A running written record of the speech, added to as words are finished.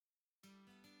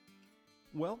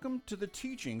Welcome to the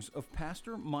teachings of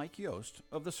Pastor Mike Yost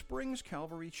of the Springs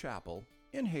Calvary Chapel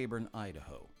in Heyburn,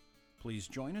 Idaho. Please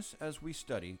join us as we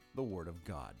study the Word of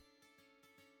God.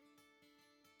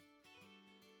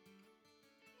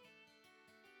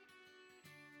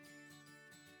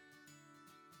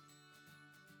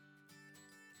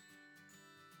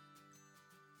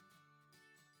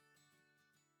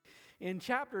 In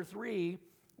chapter 3,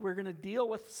 we're going to deal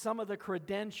with some of the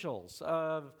credentials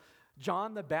of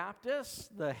John the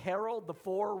Baptist, the herald, the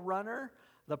forerunner,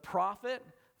 the prophet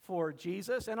for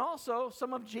Jesus, and also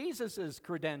some of Jesus's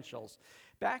credentials.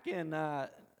 Back in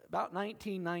about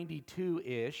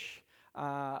 1992-ish,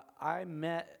 I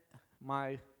met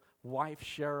my wife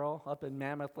Cheryl up in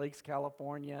Mammoth Lakes,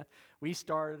 California. We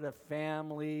started a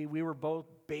family. We were both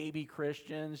baby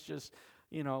Christians, just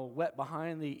wet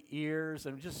behind the ears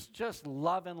and just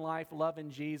loving life,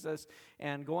 loving Jesus,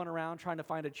 and going around trying to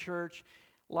find a church.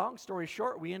 Long story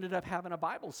short, we ended up having a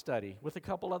Bible study with a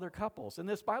couple other couples. And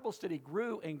this Bible study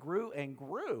grew and grew and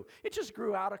grew. It just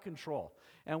grew out of control.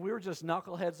 And we were just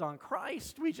knuckleheads on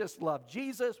Christ. We just loved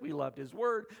Jesus. We loved His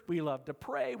Word. We loved to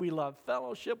pray. We loved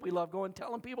fellowship. We loved going and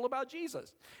telling people about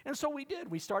Jesus. And so we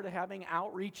did. We started having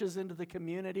outreaches into the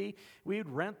community. We'd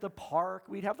rent the park.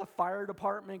 We'd have the fire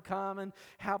department come and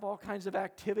have all kinds of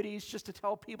activities just to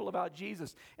tell people about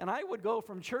Jesus. And I would go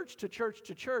from church to church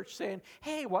to church saying,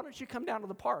 hey, why don't you come down to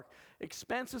the park?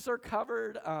 Expenses are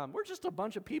covered. We're just a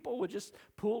bunch of people. We just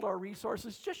pooled our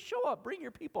resources. Just show up. Bring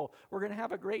your people. We're going to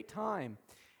have a great time.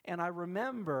 And I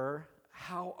remember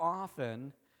how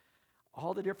often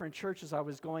all the different churches I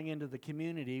was going into the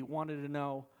community wanted to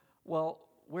know, well,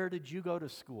 where did you go to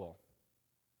school?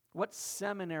 What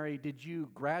seminary did you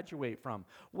graduate from?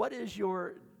 What is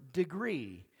your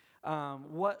degree?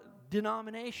 What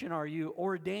denomination are you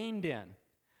ordained in?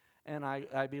 And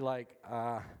I'd be like,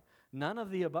 none of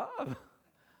the above.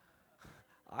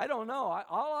 I don't know.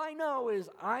 All I know is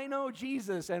I know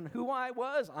Jesus, and who I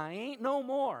was, I ain't no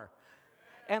more.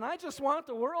 And I just want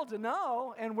the world to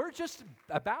know, and we're just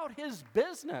about His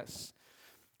business.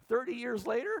 30 years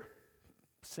later,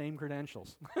 same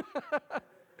credentials.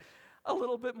 A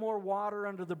little bit more water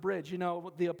under the bridge.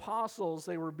 The apostles,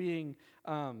 they were being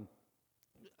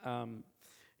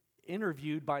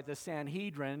interviewed by the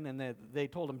Sanhedrin, and they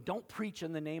told them, don't preach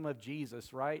in the name of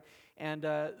Jesus, right? And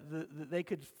they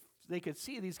could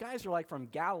see these guys are like from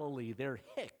Galilee. They're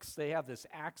hicks. They have this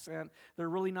accent. They're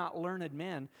really not learned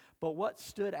men. But what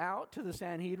stood out to the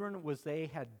Sanhedrin was they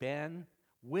had been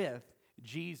with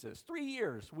Jesus. 3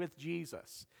 years with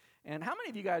Jesus. And how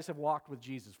many of you guys have walked with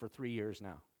Jesus for 3 years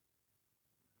now?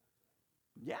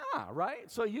 Yeah, right?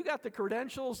 So you got the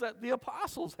credentials that the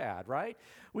apostles had, right?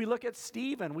 We look at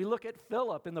Stephen. We look at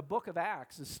Philip in the book of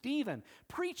Acts. And Stephen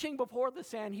preaching before the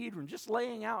Sanhedrin, just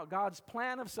laying out God's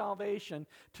plan of salvation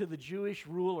to the Jewish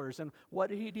rulers. And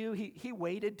what did he do? He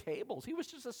waited tables. He was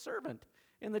just a servant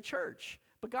in the church.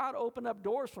 But God opened up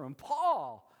doors for him.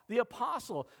 Paul, the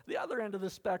apostle, the other end of the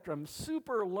spectrum,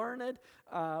 super learned,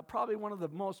 probably one of the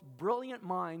most brilliant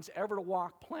minds ever to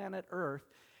walk planet Earth.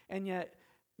 And yet,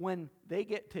 when they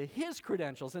get to his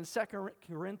credentials in 2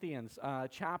 Corinthians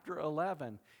chapter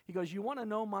 11, he goes, you want to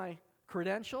know my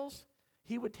credentials?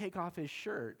 He would take off his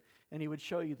shirt and he would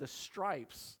show you the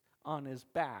stripes on his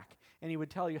back. And he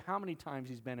would tell you how many times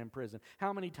he's been in prison,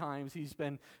 how many times he's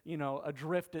been,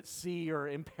 adrift at sea or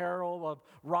in peril of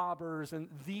robbers. And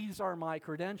these are my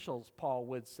credentials, Paul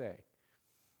would say.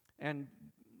 And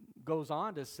goes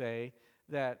on to say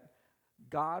that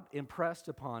God impressed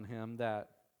upon him that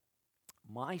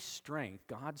my strength,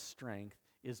 God's strength,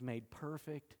 is made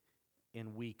perfect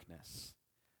in weakness,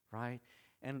 right?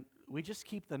 And we just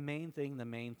keep the main thing the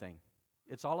main thing.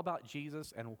 It's all about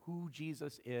Jesus and who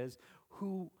Jesus is,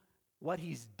 what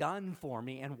He's done for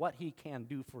me, and what He can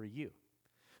do for you.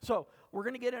 So we're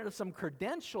going to get into some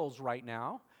credentials right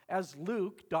now as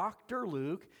Luke, Dr.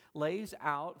 Luke, lays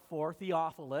out for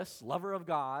Theophilus, lover of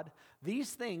God,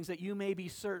 these things that you may be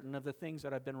certain of the things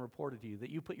that have been reported to you, that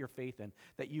you put your faith in,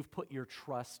 that you've put your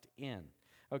trust in.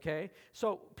 Okay?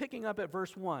 So picking up at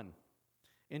verse 1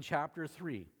 in chapter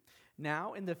 3.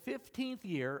 Now in the 15th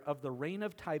year of the reign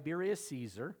of Tiberius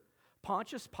Caesar,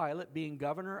 Pontius Pilate being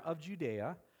governor of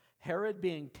Judea, Herod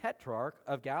being tetrarch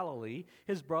of Galilee,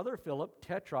 his brother Philip,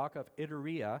 tetrarch of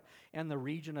Iturea, and the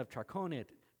region of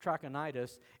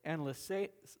Trachonitis, and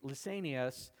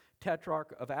Lysanias,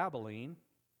 tetrarch of Abilene,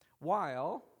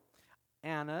 while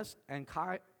Annas and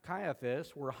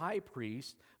Caiaphas were high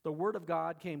priests, the word of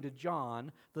God came to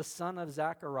John, the son of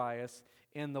Zacharias,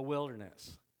 in the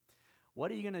wilderness. What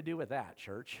are you going to do with that,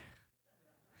 church?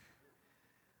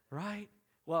 Right?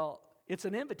 Well, it's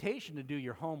an invitation to do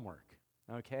your homework,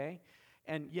 okay?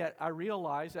 And yet I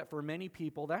realize that for many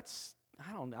people,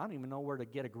 I don't even know where to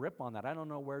get a grip on that. I don't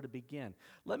know where to begin.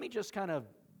 Let me just kind of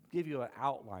give you an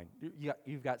outline.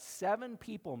 You've got 7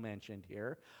 people mentioned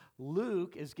here.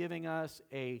 Luke is giving us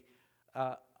a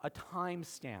time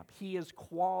stamp. He is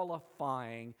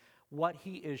qualifying what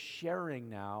he is sharing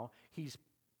now. He's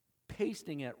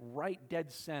pasting it right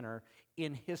dead center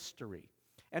in history.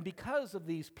 And because of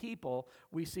these people,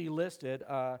 we see listed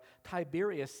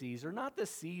Tiberius Caesar, not the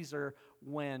Caesar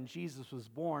when Jesus was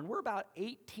born. We're about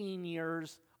 18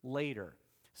 years later.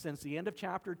 Since the end of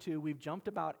chapter 2, we've jumped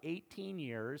about 18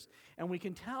 years, and we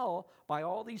can tell by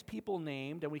all these people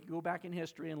named, and we can go back in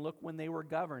history and look when they were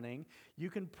governing, you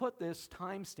can put this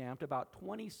time stamped about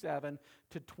 27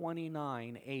 to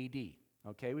 29 AD.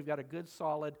 Okay, we've got a good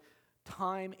solid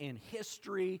time in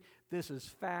history. This is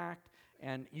fact,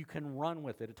 and you can run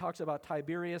with it. It talks about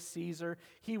Tiberius Caesar.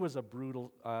 He was a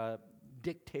brutal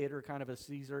dictator, kind of a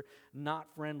Caesar, not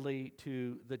friendly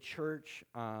to the church.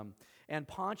 And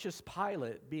Pontius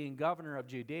Pilate being governor of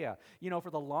Judea. You know, for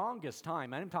the longest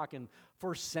time, I'm talking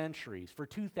for centuries, for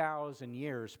 2,000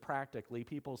 years practically,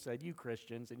 people said, you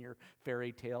Christians and your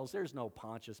fairy tales, there's no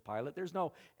Pontius Pilate, there's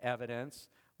no evidence.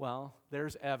 Well,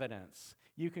 there's evidence.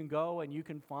 You can go and you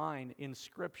can find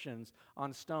inscriptions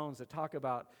on stones that talk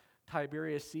about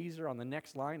Tiberius Caesar. On the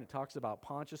next line, it talks about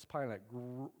Pontius Pilate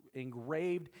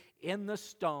engraved in the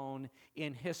stone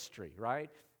in history, right?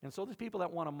 And so there's people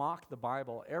that want to mock the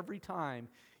Bible. Every time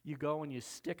you go and you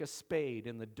stick a spade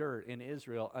in the dirt in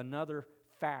Israel, another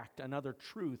fact, another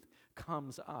truth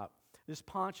comes up. This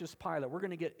Pontius Pilate, we're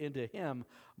going to get into him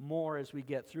more as we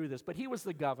get through this, but he was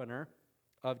the governor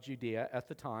of Judea at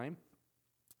the time.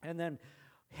 And then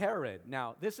Herod.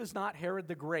 Now, this is not Herod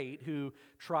the Great who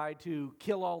tried to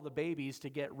kill all the babies to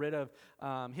get rid of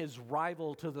his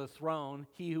rival to the throne,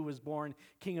 he who was born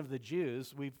king of the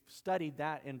Jews. We've studied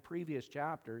that in previous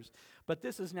chapters. But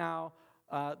this is now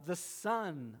the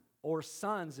son or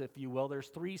sons, if you will. There's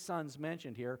 3 sons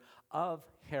mentioned here of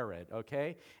Herod,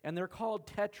 okay? And they're called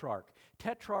tetrarch.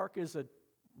 Tetrarch is a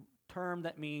term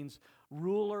that means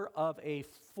ruler of a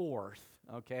fourth,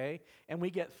 okay? And we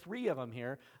get 3 of them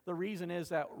here. The reason is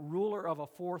that ruler of a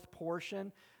fourth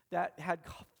portion that had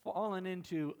fallen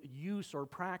into use or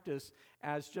practice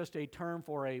as just a term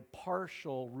for a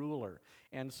partial ruler.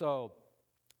 And so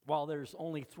while there's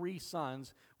only 3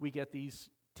 sons, we get these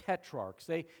tetrarchs.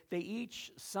 They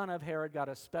each, son of Herod, got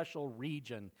a special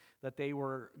region that they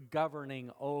were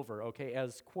governing over, okay,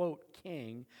 as, quote,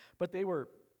 king, but they were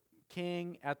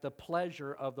king at the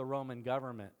pleasure of the Roman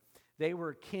government. They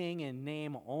were king in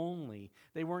name only.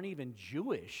 They weren't even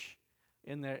Jewish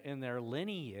in their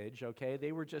lineage, okay?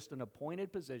 They were just an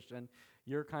appointed position.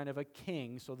 You're kind of a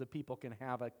king so the people can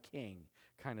have a king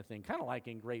kind of thing. Kind of like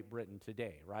in Great Britain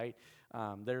today, right?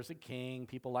 There's a king.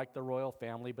 People like the royal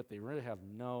family, but they really have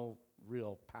no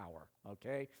real power,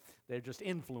 okay? They're just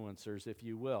influencers, if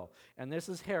you will. And this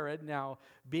is Herod, now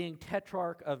being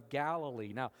tetrarch of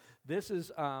Galilee. Now, this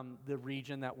is the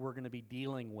region that we're going to be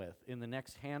dealing with in the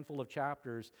next handful of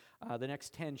chapters. The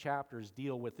next 10 chapters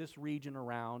deal with this region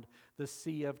around the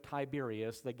Sea of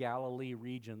Tiberias, the Galilee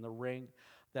region, the ring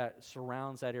that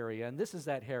surrounds that area. And this is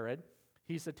that Herod.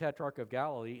 He's the tetrarch of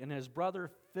Galilee. And his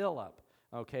brother Philip,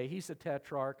 okay, he's the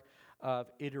tetrarch of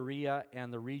Iturea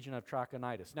and the region of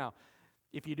Trachonitis. Now,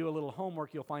 if you do a little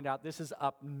homework, you'll find out this is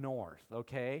up north,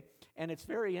 okay? And it's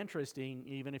very interesting,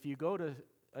 even if you go to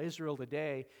Israel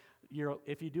today,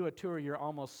 if you do a tour, you're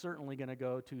almost certainly going to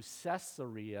go to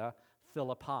Caesarea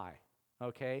Philippi,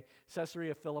 okay?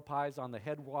 Caesarea Philippi is on the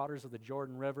headwaters of the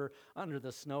Jordan River, under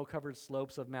the snow-covered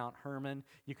slopes of Mount Hermon.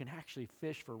 You can actually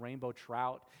fish for rainbow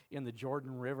trout in the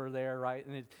Jordan River there, right?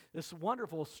 And it's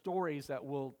wonderful stories that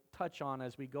we'll touch on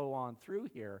as we go on through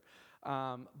here.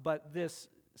 But this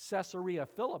Caesarea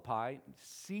Philippi,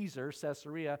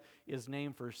 Caesarea is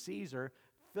named for Caesar.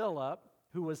 Philip,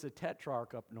 who was the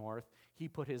tetrarch up north, he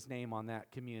put his name on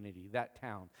that community, that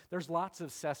town. There's lots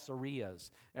of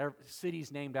Caesareas,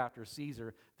 cities named after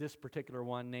Caesar. This particular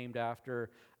one named after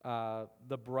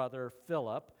the brother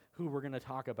Philip, who we're going to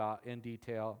talk about in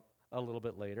detail a little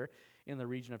bit later, in the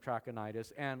region of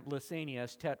Trachonitis, and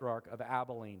Lysanias, tetrarch of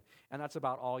Abilene. And that's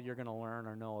about all you're going to learn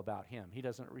or know about him.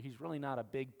 He's really not a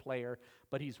big player,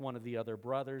 but he's one of the other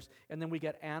brothers. And then we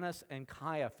get Annas and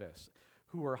Caiaphas,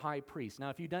 who were high priests. Now,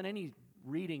 if you've done any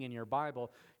reading in your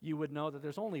Bible, you would know that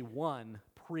there's only one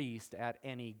priest at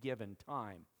any given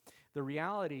time. The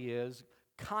reality is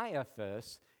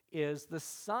Caiaphas is the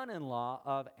son-in-law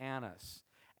of Annas.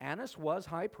 Annas was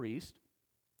high priest.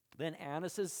 Then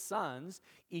Annas' sons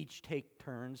each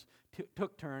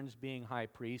took turns being high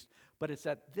priest. But it's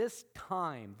at this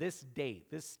time, this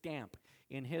date, this stamp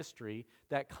in history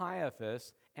that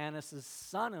Caiaphas, Annas'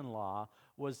 son-in-law,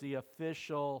 was the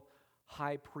official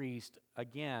high priest,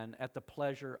 again, at the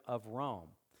pleasure of Rome.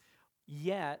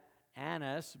 Yet,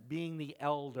 Annas, being the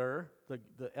elder,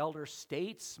 the elder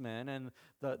statesman and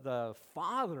the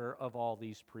father of all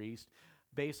these priests,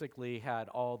 basically had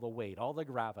all the weight, all the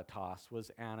gravitas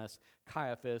was Annas.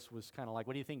 Caiaphas was kind of like,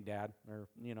 what do you think, Dad? Or,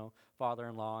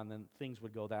 father-in-law, and then things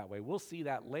would go that way. We'll see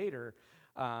that later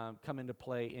come into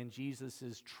play in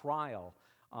Jesus' trial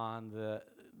on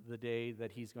the day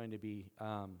that he's going to be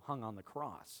hung on the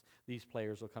cross. These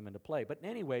players will come into play. But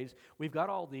anyways, we've got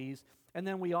all these. And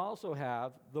then we also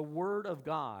have the Word of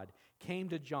God came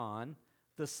to John,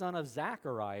 the son of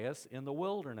Zacharias, in the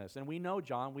wilderness. And we know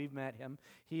John. We've met him.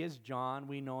 He is John.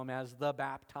 We know him as the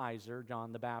baptizer,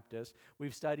 John the Baptist.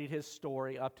 We've studied his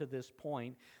story up to this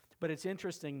point. But it's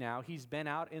interesting now, he's been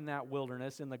out in that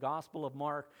wilderness. In the Gospel of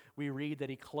Mark, we read that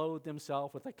he clothed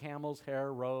himself with a camel's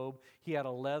hair robe. He had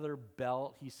a leather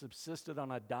belt. He subsisted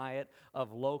on a diet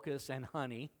of locusts and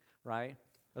honey, right?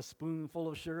 A spoonful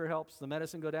of sugar helps the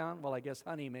medicine go down. Well, I guess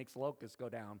honey makes locusts go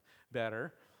down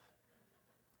better.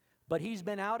 But he's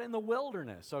been out in the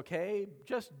wilderness, okay?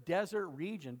 Just desert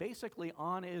region, basically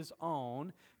on his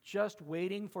own, just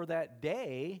waiting for that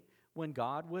day when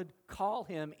God would call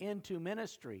him into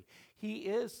ministry. He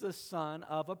is the son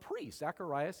of a priest.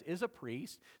 Zacharias is a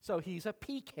priest, so he's a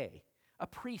PK, a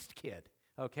priest kid,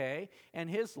 okay? And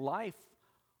his life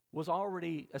was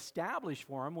already established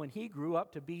for him when he grew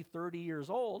up to be 30 years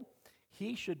old.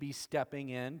 He should be stepping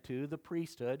into the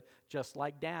priesthood just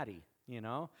like Daddy,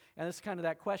 And it's kind of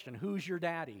that question, who's your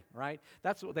daddy, right?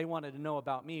 That's what they wanted to know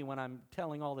about me when I'm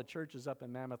telling all the churches up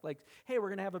in Mammoth Lakes, hey, we're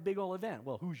going to have a big old event.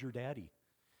 Well, who's your daddy?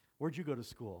 Where'd you go to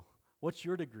school? What's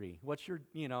your degree? What's your,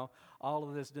 all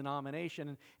of this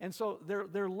denomination? And so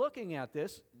they're looking at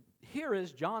this. Here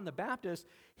is John the Baptist.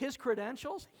 His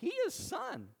credentials, he is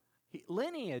son,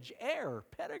 lineage, heir,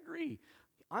 pedigree.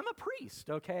 I'm a priest,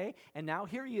 okay? And now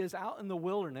here he is out in the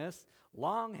wilderness,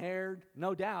 long-haired,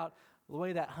 no doubt, the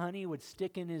way that honey would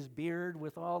stick in his beard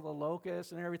with all the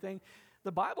locusts and everything.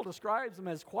 The Bible describes him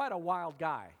as quite a wild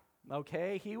guy.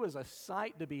 Okay, he was a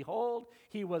sight to behold.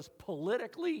 He was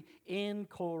politically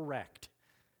incorrect.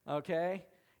 Okay,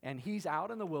 and he's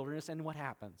out in the wilderness, and what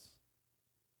happens?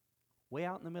 Way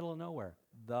out in the middle of nowhere,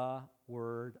 the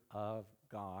Word of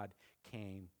God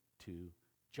came to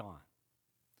John.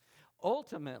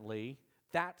 Ultimately,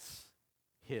 that's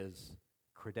his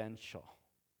credential.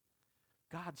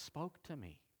 God spoke to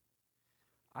me.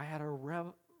 I had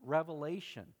a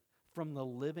revelation from the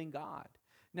living God.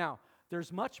 Now,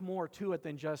 there's much more to it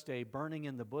than just a burning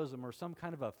in the bosom or some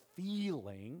kind of a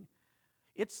feeling.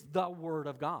 It's the Word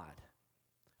of God,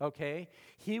 okay?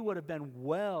 He would have been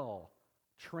well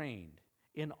trained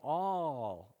in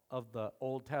all of the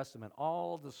Old Testament,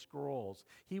 all the scrolls.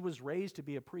 He was raised to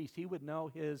be a priest. He would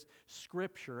know his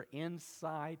Scripture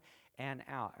inside and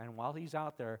out. And while he's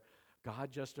out there,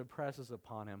 God just impresses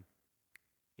upon him,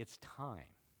 it's time.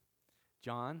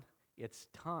 John, it's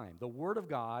time. The Word of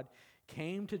God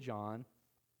came to John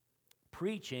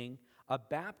preaching a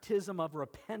baptism of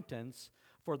repentance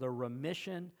for the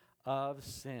remission of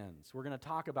sins. We're going to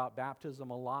talk about baptism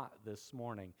a lot this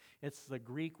morning. It's the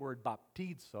Greek word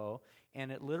baptizo,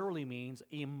 and it literally means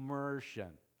immersion,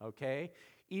 okay?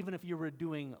 Even if you were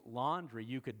doing laundry,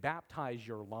 you could baptize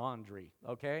your laundry,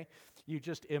 okay? You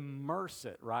just immerse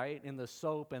it, right, in the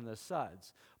soap and the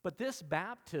suds. But this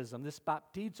baptism, this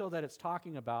baptizo that it's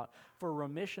talking about for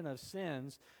remission of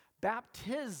sins,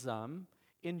 baptism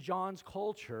in John's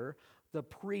culture, the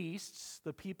priests,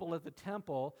 the people at the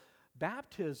temple,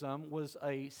 baptism was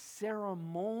a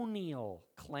ceremonial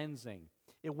cleansing.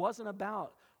 It wasn't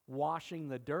about washing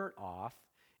the dirt off.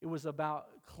 It was about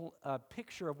a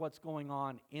picture of what's going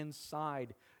on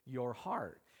inside your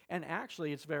heart. And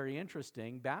actually, it's very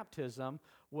interesting. Baptism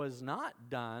was not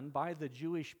done by the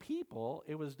Jewish people.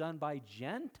 It was done by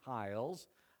Gentiles,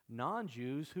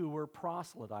 non-Jews, who were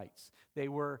proselytes. They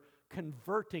were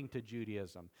converting to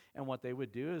Judaism. And what they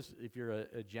would do is, if you're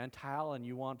a Gentile and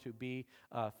you want to be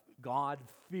a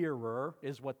God-fearer,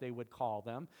 is what they would call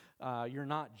them. You're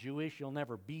not Jewish, you'll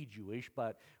never be Jewish,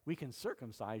 but we can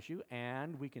circumcise you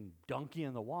and we can dunk you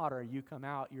in the water. You come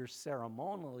out, you're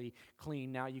ceremonially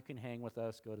clean. Now you can hang with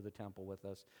us, go to the temple with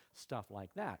us, stuff like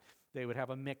that. They would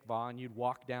have a mikvah and you'd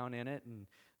walk down in it, and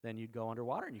then you'd go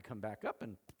underwater and you come back up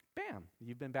and bam,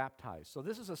 you've been baptized. So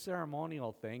this is a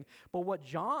ceremonial thing. But what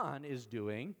John is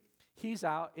doing, he's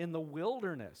out in the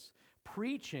wilderness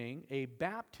preaching a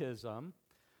baptism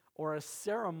or a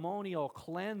ceremonial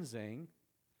cleansing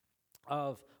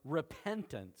of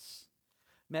repentance.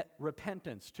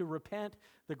 repentance. To repent,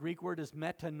 the Greek word is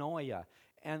metanoia.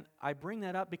 And I bring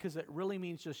that up because it really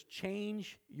means just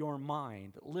change your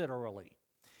mind, literally.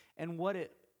 And what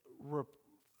it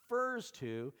refers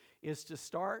to is to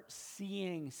start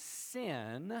seeing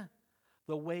sin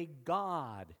the way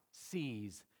God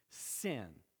sees sin.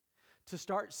 To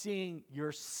start seeing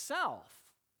yourself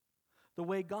the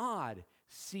way God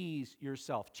sees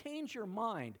yourself. Change your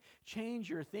mind. Change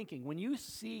your thinking. When you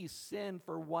see sin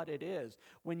for what it is,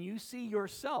 when you see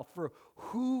yourself for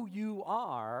who you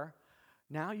are,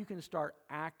 now you can start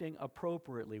acting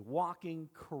appropriately, walking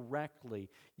correctly.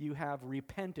 You have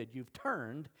repented. You've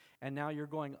turned, and now you're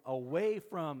going away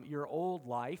from your old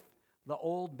life, the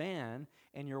old man,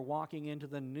 and you're walking into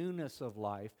the newness of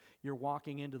life. You're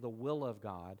walking into the will of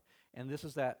God. And this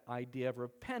is that idea of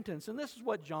repentance. And this is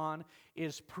what John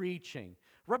is preaching.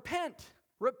 Repent.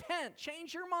 Repent.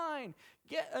 Change your mind.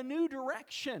 Get a new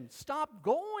direction. Stop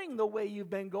going the way you've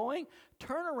been going.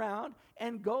 Turn around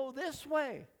and go this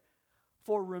way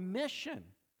for remission,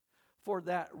 for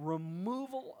that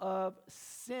removal of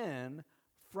sin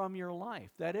from your life,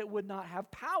 that it would not have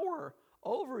power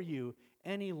over you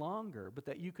any longer, but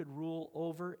that you could rule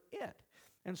over it.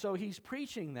 And so he's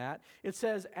preaching that. It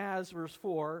says, as verse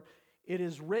 4, it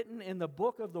is written in the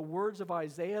book of the words of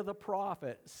Isaiah the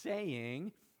prophet,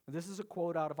 saying, this is a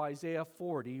quote out of Isaiah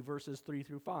 40, verses 3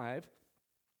 through 5,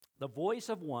 the voice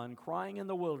of one crying in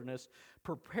the wilderness,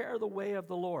 prepare the way of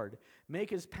the Lord, make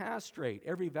his path straight.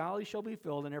 Every valley shall be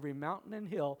filled, and every mountain and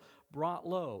hill brought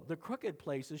low. The crooked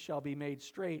places shall be made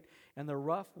straight, and the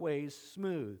rough ways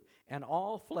smooth, and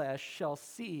all flesh shall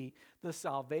see the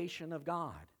salvation of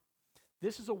God.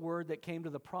 This is a word that came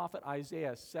to the prophet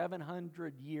Isaiah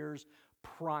 700 years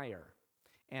prior.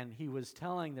 And he was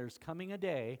telling there's coming a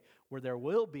day where there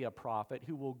will be a prophet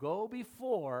who will go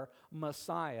before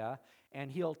Messiah,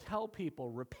 and he'll tell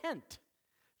people, repent,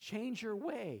 change your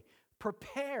way,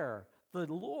 prepare, the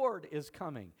Lord is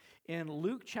coming. In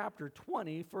Luke chapter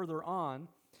 20, further on,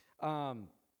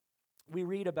 we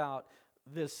read about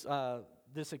this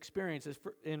experience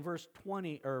in verse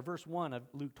 20 or verse 1 of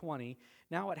Luke 20.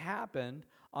 Now it happened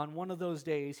on one of those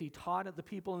days, he taught at the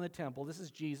people in the temple, this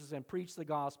is Jesus, and preached the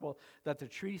gospel, that the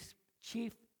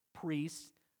chief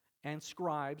priests and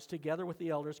scribes, together with the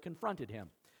elders, confronted him.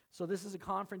 So this is a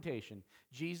confrontation,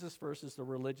 Jesus versus the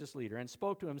religious leader, and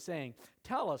spoke to him, saying,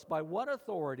 tell us, by what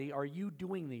authority are you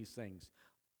doing these things?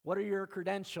 What are your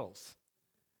credentials?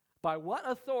 By what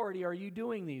authority are you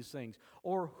doing these things?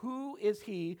 Or who is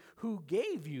he who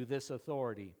gave you this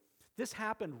authority? This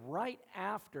happened right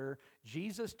after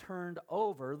Jesus turned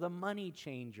over the money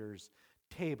changers'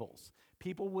 tables.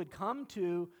 People would come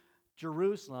to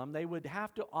Jerusalem. They would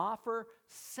have to offer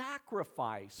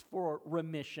sacrifice for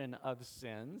remission of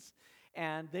sins.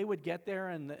 And they would get there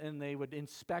and they would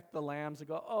inspect the lambs and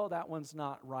go, oh, that one's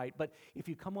not right. But if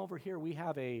you come over here, we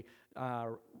have a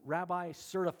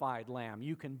rabbi-certified lamb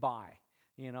you can buy.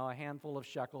 A handful of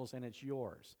shekels and it's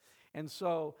yours. And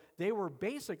so they were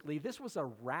basically, this was a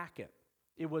racket.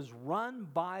 It was run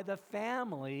by the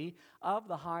family of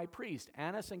the high priest.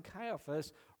 Annas and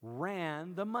Caiaphas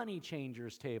ran the money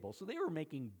changers' table. So they were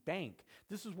making bank.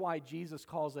 This is why Jesus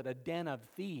calls it a den of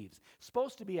thieves. It's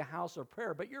supposed to be a house of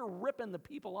prayer, but you're ripping the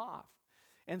people off.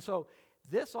 And so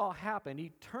this all happened.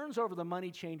 He turns over the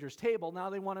money changers' table. Now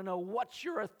they want to know, what's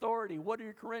your authority? What are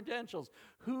your credentials?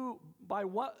 By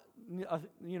what,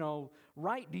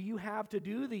 right do you have to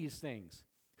do these things?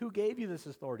 Who gave you this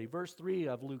authority? Verse 3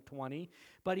 of Luke 20.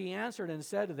 But he answered and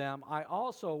said to them, I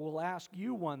also will ask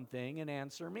you one thing and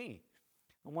answer me.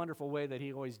 A wonderful way that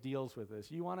he always deals with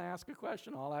this. You want to ask a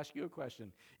question? I'll ask you a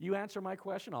question. You answer my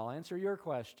question, I'll answer your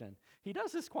question. He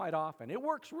does this quite often. It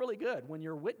works really good when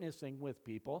you're witnessing with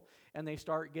people and they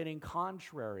start getting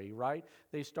contrary, right?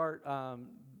 They start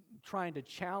trying to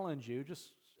challenge you.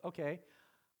 Just, okay,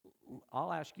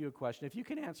 I'll ask you a question. If you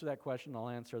can answer that question, I'll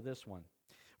answer this one.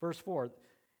 Verse 4,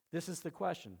 this is the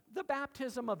question. The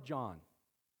baptism of John,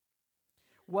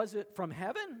 was it from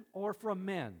heaven or from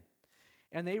men?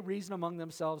 And they reason among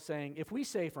themselves, saying, if we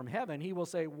say from heaven, he will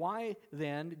say, why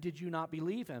then did you not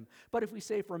believe him? But if we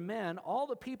say from men, all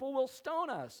the people will stone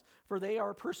us, for they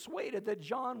are persuaded that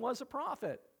John was a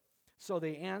prophet. So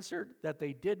they answered that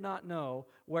they did not know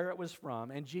where it was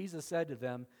from. And Jesus said to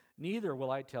them, neither will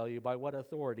I tell you by what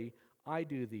authority I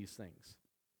do these things.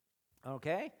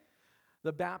 Okay?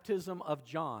 The baptism of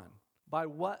John. By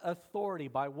what authority?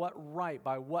 By what right?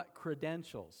 By what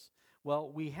credentials?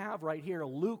 Well, we have right here,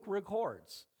 Luke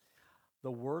records, the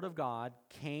word of God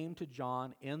came to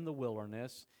John in the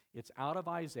wilderness. It's out of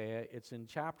Isaiah. It's in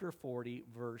chapter 40,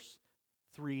 verse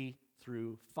 3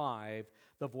 through 5,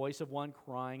 the voice of one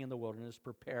crying in the wilderness,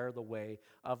 prepare the way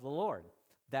of the Lord.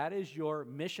 That is your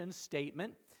mission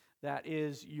statement. That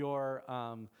is your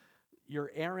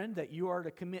errand that you are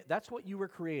to commit. That's what you were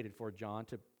created for, John,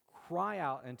 to cry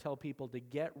out and tell people to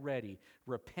get ready,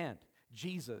 repent.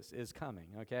 Jesus is coming,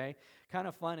 okay? Kind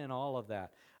of fun in all of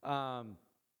that.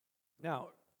 Now,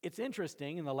 it's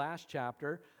interesting, in the last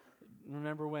chapter,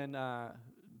 remember when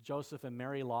Joseph and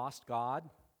Mary lost God?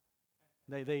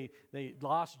 They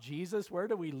lost Jesus. Where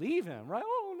do we leave him, right?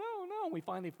 Oh, no. We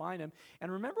finally find him.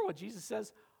 And remember what Jesus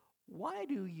says, why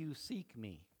do you seek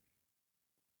me?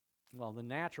 Well, the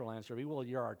natural answer would be, well,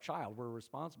 you're our child. We're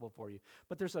responsible for you.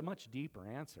 But there's a much deeper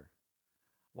answer.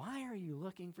 Why are you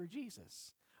looking for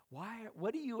Jesus?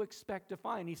 What do you expect to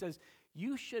find? He says,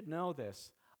 you should know this.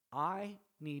 I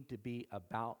need to be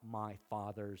about my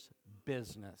Father's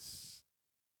business.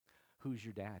 Who's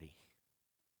your daddy?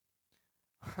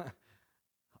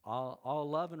 I'll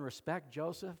love and respect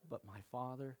Joseph, but my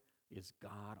Father is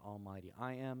God Almighty.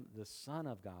 I am the Son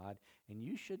of God, and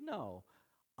you should know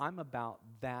I'm about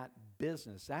that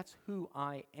business. That's who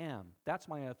I am. That's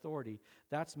my authority.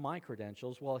 That's my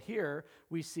credentials. Well, here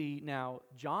we see now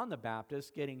John the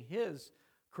Baptist getting his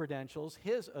credentials,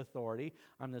 his authority.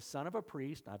 I'm the son of a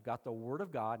priest. I've got the Word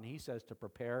of God, and he says to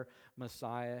prepare,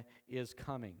 Messiah is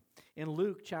coming. In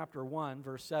Luke chapter 1,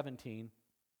 verse 17,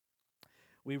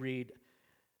 we read,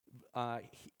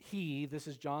 this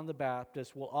is John the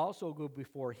Baptist, will also go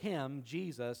before him,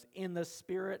 Jesus, in the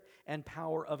spirit and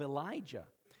power of Elijah,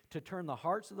 to turn the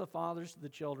hearts of the fathers to the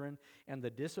children and the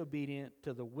disobedient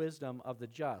to the wisdom of the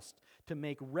just, to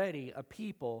make ready a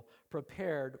people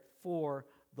prepared for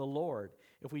the Lord.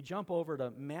 If we jump over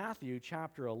to Matthew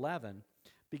chapter 11,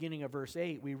 beginning of verse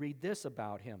 8, we read this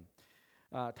about him.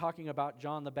 Talking about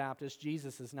John the Baptist,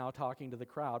 Jesus is now talking to the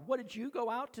crowd. What did you go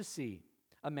out to see?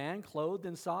 A man clothed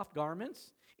in soft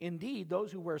garments? Indeed,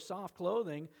 those who wear soft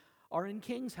clothing are in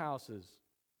kings' houses.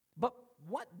 But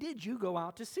what did you go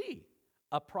out to see?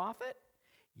 A prophet?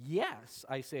 Yes,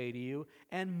 I say to you,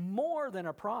 and more than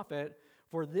a prophet,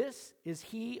 for this is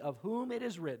he of whom it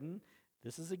is written,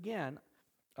 this is again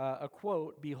a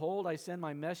quote, behold, I send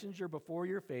my messenger before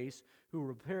your face, who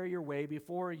will prepare your way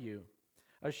before you.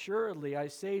 Assuredly, I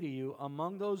say to you,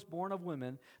 among those born of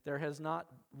women, there has not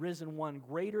risen one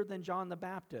greater than John the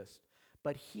Baptist,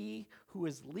 but he who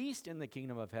is least in the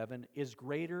kingdom of heaven is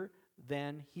greater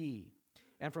than he.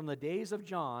 And from the days of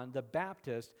John the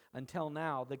Baptist until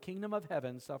now, the kingdom of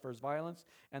heaven suffers violence,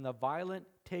 and the violent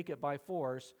take it by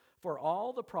force. For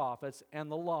all the prophets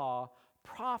and the law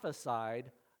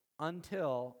prophesied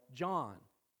until John.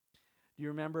 Do you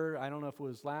remember, I don't know if it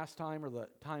was last time or the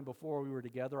time before we were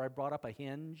together, I brought up a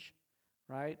hinge,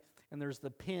 right? And there's the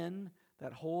pin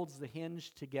that holds the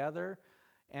hinge together,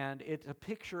 and it's a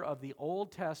picture of the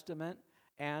Old Testament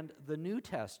and the New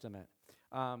Testament.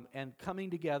 And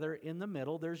coming together in the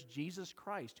middle, there's Jesus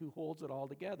Christ who holds it all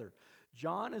together.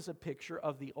 John is a picture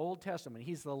of the Old Testament.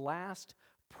 He's the last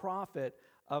prophet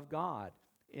of God.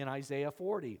 In Isaiah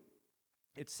 40,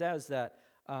 it says that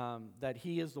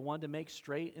he is the one to make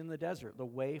straight in the desert, the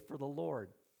way for the Lord.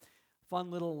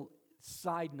 Fun little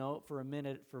side note for a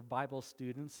minute for Bible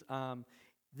students.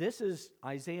 This is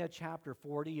Isaiah chapter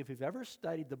 40. If you've ever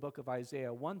studied the book of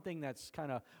Isaiah, one thing that's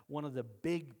kind of one of the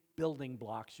big building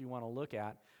blocks you want to look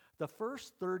at, the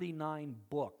first 39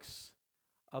 books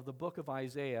of the book of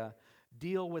Isaiah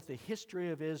deal with the history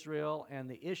of Israel and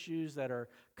the issues that are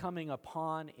coming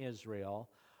upon Israel.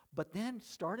 But then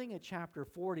starting at chapter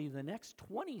 40, the next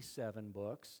 27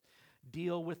 books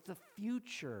deal with the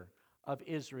future of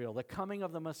Israel, the coming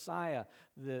of the Messiah,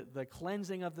 the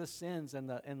cleansing of the sins, and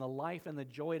the life and the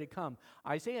joy to come.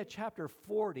 Isaiah chapter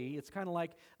 40, it's kind of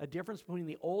like a difference between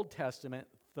the Old Testament,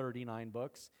 39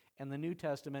 books, and the New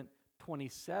Testament,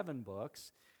 27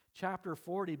 books. Chapter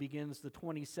 40 begins the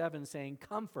 27 saying,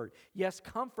 comfort. Yes,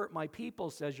 comfort my people,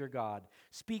 says your God.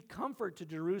 Speak comfort to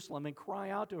Jerusalem and cry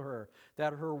out to her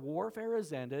that her warfare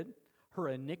is ended, her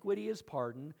iniquity is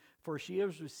pardoned, for she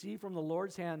has received from the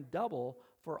Lord's hand double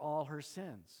for all her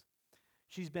sins.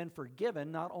 She's been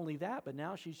forgiven, not only that, but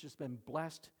now she's just been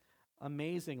blessed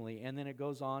amazingly. And then it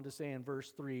goes on to say in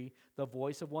verse 3, the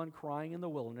voice of one crying in the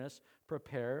wilderness,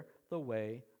 prepare the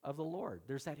way of the Lord.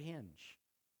 There's that hinge.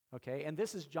 Okay, and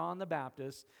this is John the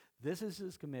Baptist. This is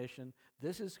his commission.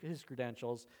 This is his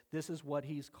credentials. This is what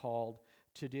he's called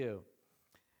to do.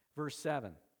 Verse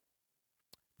 7,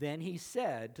 then he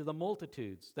said to the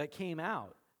multitudes that came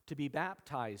out to be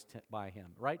baptized by him,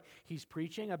 right? He's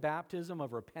preaching a baptism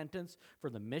of repentance for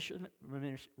the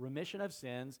remission of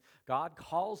sins. God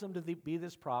calls him to be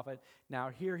this prophet. Now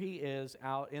here he is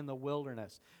out in the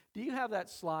wilderness. Do you have that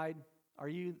slide? Are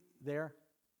you there?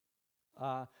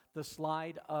 The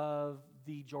slide of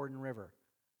the Jordan River.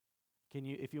 Can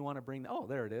you, if you want to bring, oh,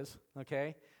 there it is,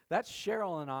 okay? That's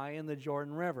Cheryl and I in the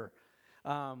Jordan River.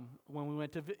 When we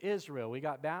went to Israel, we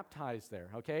got baptized there,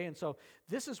 okay? And so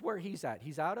this is where he's at.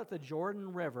 He's out at the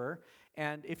Jordan River,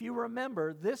 and if you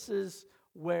remember, this is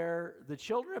where the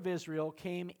children of Israel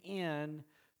came in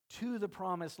to the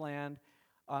promised land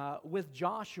with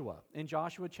Joshua, in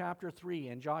Joshua chapter 3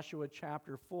 and Joshua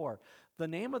chapter 4. The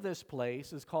name of this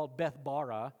place is called Beth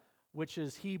Bara, which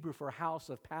is Hebrew for house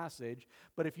of passage.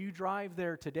 But if you drive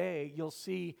there today, you'll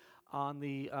see on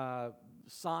the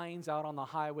signs out on the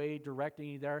highway directing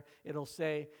you there, it'll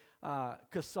say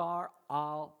Qasr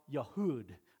al-Yahud,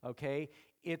 okay?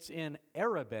 It's in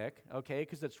Arabic, okay,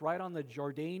 because it's right on the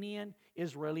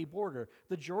Jordanian-Israeli border.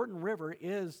 The Jordan River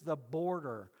is the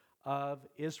border of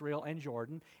Israel and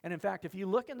Jordan. And in fact, if you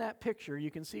look in that picture,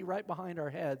 you can see right behind our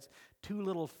heads 2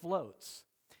 little floats.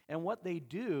 And what they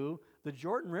do, the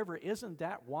Jordan River isn't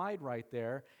that wide right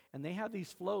there, and they have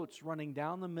these floats running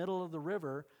down the middle of the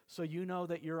river so you know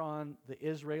that you're on the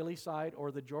Israeli side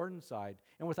or the Jordan side.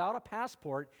 And without a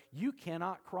passport, you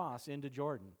cannot cross into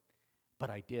Jordan. But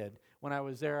I did. When I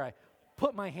was there, I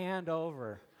put my hand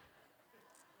over.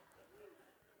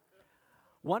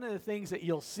 One of the things that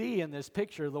you'll see in this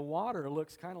picture, the water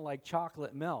looks kind of like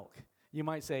chocolate milk. You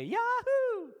might say,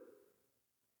 Yahoo!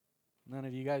 None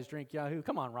of you guys drink Yahoo?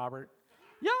 Come on, Robert.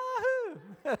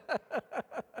 Yahoo!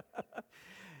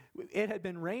 It had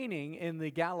been raining in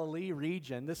the Galilee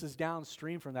region. This is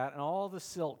downstream from that, and all the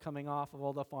silt coming off of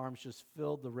all the farms just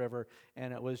filled the river,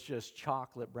 and it was just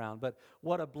chocolate brown. But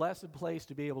what a blessed place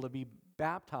to be able to be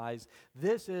baptized.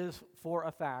 This is, for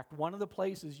a fact, one of the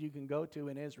places you can go to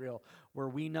in Israel where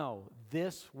we know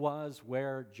this was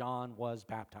where John was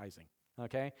baptizing.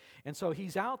 Okay? And so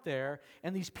he's out there,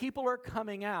 and these people are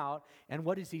coming out, and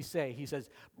what does he say? He says,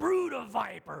 brood of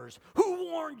vipers,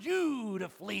 who warned you to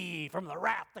flee from the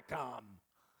wrath to come?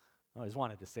 I always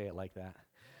wanted to say it like that.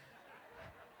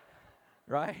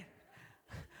 Right?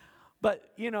 But,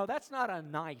 you know, that's not a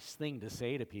nice thing to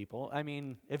say to people. I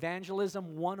mean,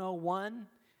 evangelism 101,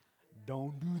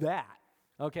 don't do that.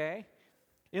 Okay?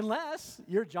 Unless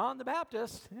you're John the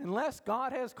Baptist, unless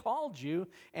God has called you,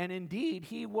 and indeed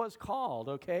he was called,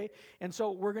 okay? And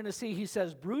so we're going to see, he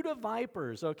says, brood of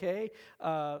vipers, okay?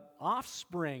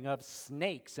 Offspring of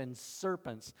snakes and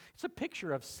serpents. It's a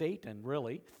picture of Satan,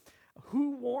 really.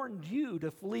 Who warned you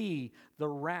to flee the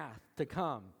wrath to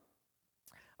come?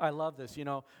 I love this. You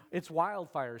know, it's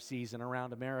wildfire season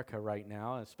around America right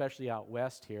now, especially out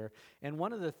west here. And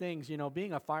one of the things, you know,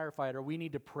 being a firefighter, we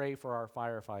need to pray for our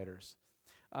firefighters.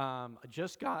 I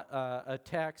just got a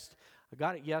text. I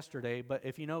got it yesterday, but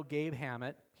if you know Gabe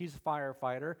Hammett, he's a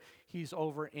firefighter. He's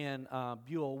over in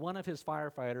Buell. One of his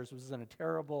firefighters was in a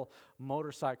terrible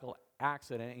motorcycle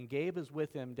accident, and Gabe is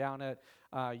with him down at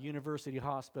University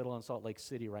Hospital in Salt Lake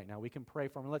City right now. We can pray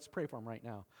for him. Let's pray for him right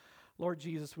now. Lord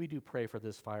Jesus, we do pray for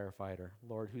this firefighter,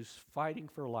 Lord, who's fighting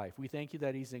for life. We thank you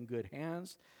that he's in good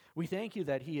hands. We thank you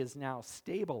that he is now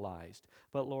stabilized.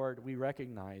 But Lord, we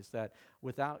recognize that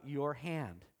without your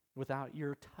hand, without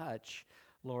your touch,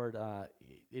 Lord,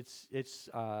 it's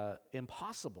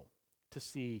impossible to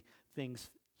see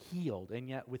things healed. And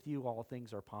yet with you, all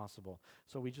things are possible.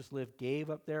 So we just lift Gabe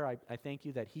up there. I thank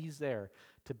you that he's there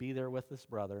to be there with this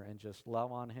brother and just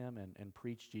love on him and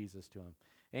preach Jesus to him.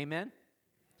 Amen?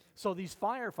 So these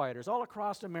firefighters all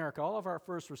across America, all of our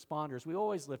first responders, we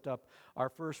always lift up our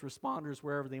first responders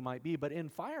wherever they might be. But in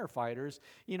firefighters,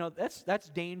 you know, that's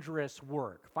dangerous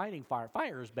work. Fighting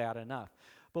fire is bad enough.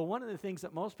 But one of the things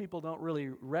that most people don't really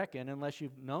reckon, unless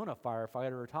you've known a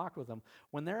firefighter or talked with them,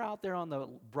 when they're out there on the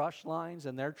brush lines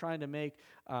and they're trying to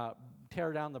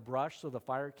tear down the brush so the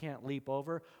fire can't leap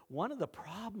over, one of the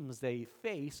problems they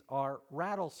face are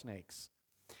rattlesnakes.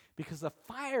 Because the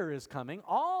fire is coming,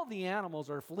 all the animals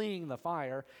are fleeing the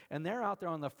fire, and they're out there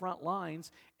on the front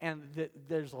lines, and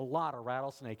there's a lot of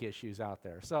rattlesnake issues out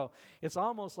there. So it's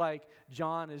almost like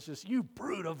John is just, you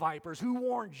brood of vipers, who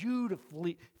warned you to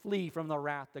flee from the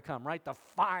wrath to come, right? The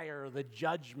fire, the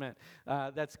judgment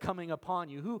that's coming upon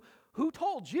you. Who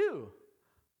told you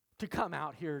to come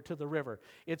out here to the river?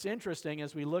 It's interesting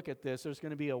as we look at this, there's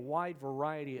going to be a wide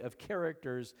variety of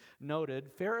characters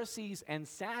noted. Pharisees and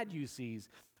Sadducees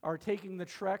are taking the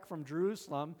trek from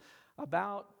Jerusalem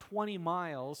about 20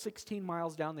 miles, 16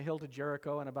 miles down the hill to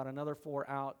Jericho, and about another 4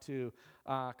 out to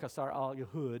Qasr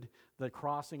al-Yahud, the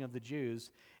crossing of the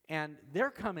Jews. And they're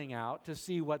coming out to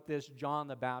see what this John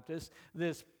the Baptist,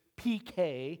 this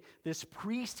PK, this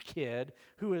priest kid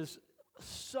who is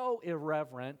so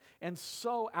irreverent and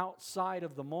so outside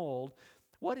of the mold,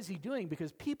 What is he doing?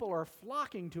 Because people are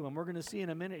flocking to him. We're going to see in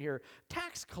a minute here.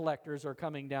 Tax collectors are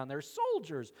coming down there.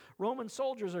 Soldiers, Roman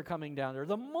soldiers are coming down there.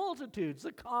 The multitudes,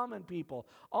 the common people,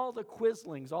 all the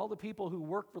quislings, all the people who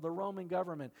work for the Roman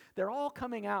government, they're all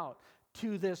coming out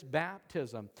to this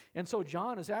baptism. And so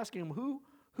John is asking him,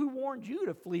 who warned you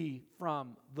to flee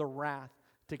from the wrath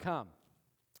to come?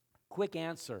 Quick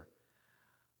answer,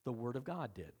 the Word of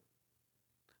God did.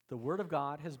 The Word of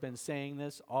God has been saying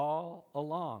this all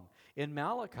along. In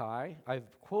Malachi,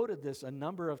 I've quoted this a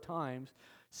number of times,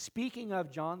 speaking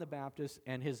of John the Baptist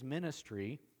and his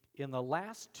ministry, in the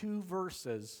last 2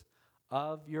 verses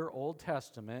of your Old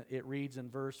Testament, it reads in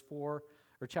verse 4,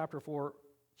 or chapter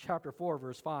 4,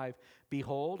 verse 5,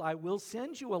 "Behold, I will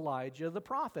send you Elijah the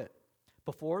prophet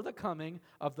before the coming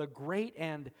of the great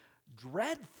and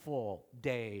dreadful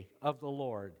day of the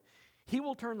Lord. He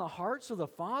will turn the hearts of the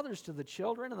fathers to the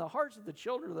children, and the hearts of the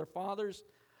children to their fathers,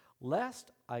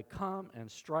 lest I come and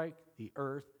strike the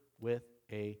earth with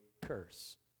a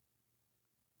curse."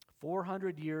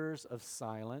 400 years of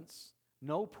silence,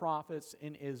 no prophets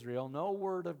in Israel, no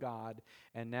word of God,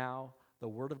 and now the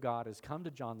word of God has come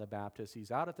to John the Baptist. He's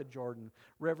out at the Jordan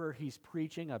River. He's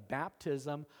preaching a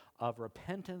baptism of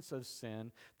repentance of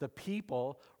sin. The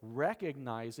people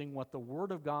recognizing what the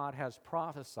word of God has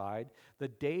prophesied. The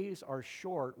days are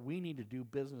short. We need to do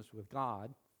business with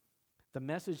God. The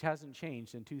message hasn't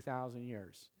changed in 2,000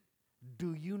 years.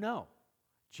 Do you know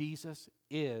Jesus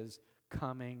is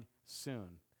coming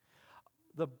soon?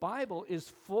 The Bible is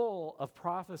full of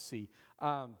prophecy.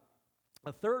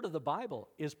 A third of the Bible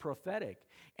is prophetic.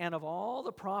 And of all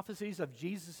the prophecies of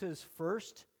Jesus'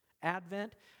 first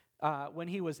advent, when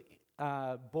he was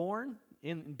born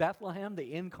in Bethlehem,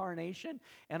 the incarnation,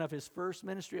 and of his first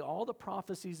ministry, all the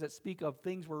prophecies that speak of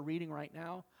things we're reading right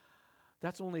now,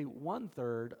 that's only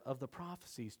 1/3 of the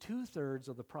prophecies. 2/3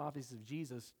 of the prophecies of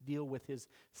Jesus deal with his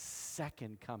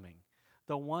second coming.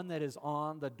 The one that is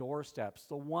on the doorsteps,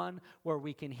 the one where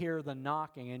we can hear the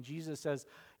knocking. And Jesus says,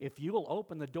 if you will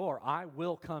open the door, I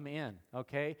will come in,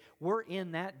 okay? We're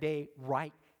in that day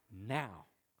right now.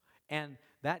 And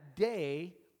that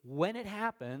day, when it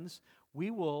happens,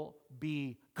 we will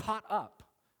be caught up.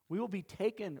 We will be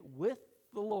taken with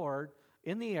the Lord,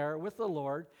 in the air with the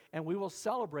Lord, and we will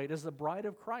celebrate as the bride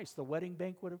of Christ, the wedding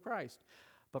banquet of Christ.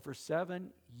 But for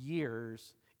 7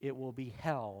 years, it will be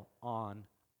hell on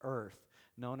earth,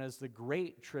 known as the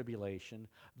Great Tribulation,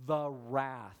 the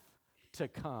wrath to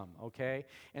come, okay?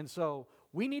 And so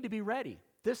we need to be ready.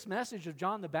 This message of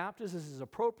John the Baptist is as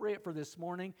appropriate for this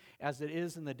morning as it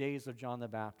is in the days of John the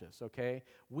Baptist, okay?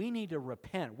 We need to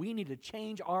repent. We need to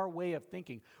change our way of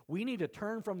thinking. We need to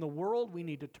turn from the world. We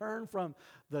need to turn from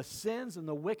the sins and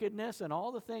the wickedness and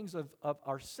all the things of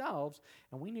ourselves,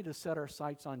 and we need to set our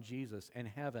sights on Jesus and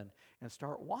heaven and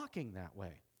start walking that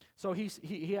way. So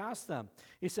he asked them,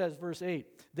 he says, verse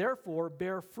 8, "Therefore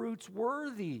bear fruits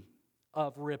worthy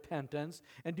of repentance,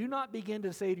 and do not begin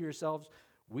to say to yourselves,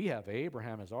 we have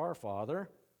Abraham as our father.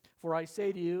 For I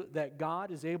say to you that God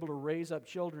is able to raise up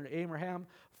children to Abraham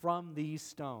from these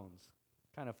stones."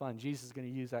 Kind of fun. Jesus is going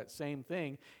to use that same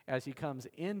thing as he comes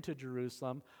into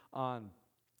Jerusalem on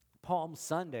Palm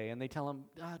Sunday, and they tell him,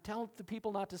 tell the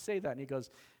people not to say that. And he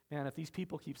goes, man, if these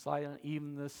people keep silent,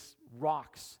 even this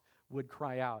rocks would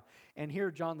cry out. And here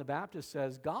John the Baptist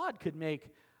says God could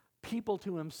make people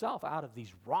to himself out of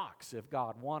these rocks if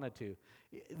God wanted to.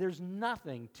 There's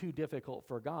nothing too difficult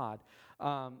for God.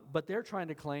 But they're trying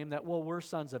to claim that, well, we're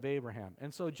sons of Abraham.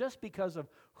 And so just because of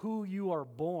who you are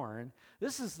born,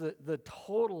 this is the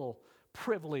total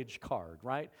privilege card,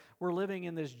 right? We're living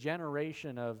in this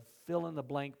generation of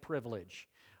fill-in-the-blank privilege.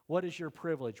 What is your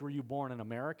privilege? Were you born an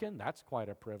American? That's quite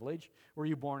a privilege. Were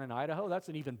you born in Idaho? That's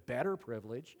an even better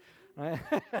privilege. Right?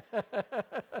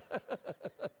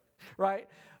 Right?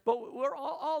 But we're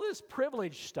all this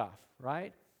privilege stuff,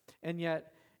 right? And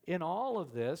yet, in all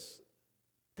of this,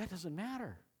 that doesn't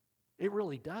matter. It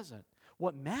really doesn't.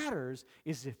 What matters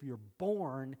is if you're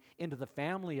born into the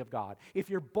family of God, if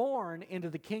you're born into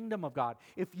the kingdom of God,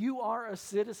 if you are a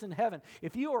citizen of heaven,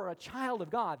 if you are a child of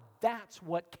God, that's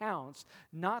what counts,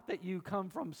 not that you come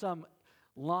from some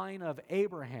line of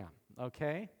Abraham,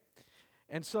 okay?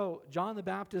 And so John the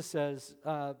Baptist says,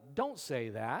 don't say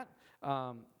that.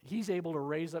 He's able to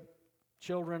raise up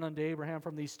children unto Abraham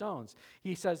from these stones.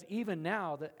 He says, even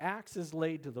now the axe is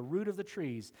laid to the root of the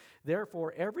trees.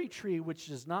 Therefore, every tree which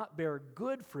does not bear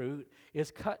good fruit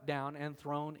is cut down and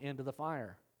thrown into the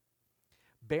fire.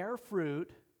 Bear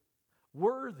fruit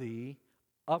worthy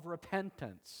of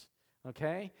repentance.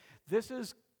 Okay? This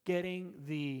is getting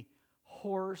the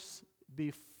horse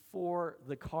before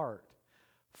the cart.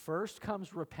 First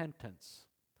comes repentance.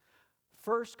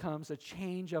 first comes a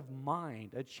change of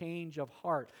mind, a change of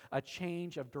heart, a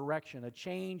change of direction, a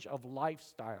change of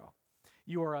lifestyle.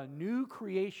 You are a new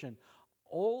creation.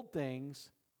 Old things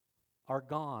are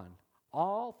gone.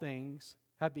 All things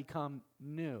have become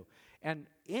new. And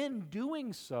in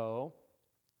doing so,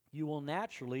 you will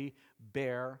naturally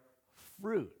bear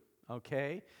fruit,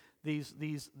 okay? These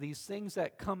things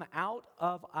that come out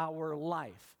of our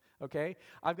life, okay?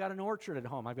 I've got an orchard at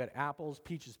home. I've got apples,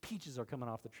 peaches. Peaches are coming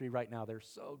off the tree right now. They're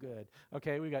so good,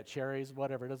 okay? We got cherries,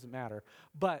 whatever, it doesn't matter.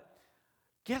 But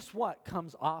guess what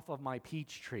comes off of my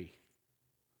peach tree?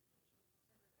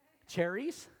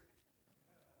 Cherries?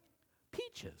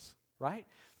 Peaches, right?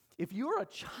 If you're a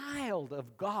child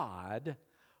of God,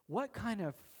 what kind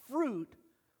of fruit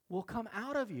will come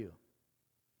out of you?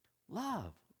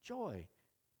 Love, joy,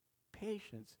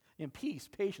 patience, and peace,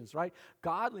 patience, right?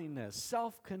 Godliness,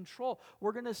 self-control.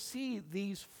 We're going to see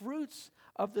these fruits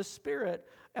of the Spirit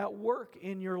at work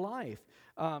in your life.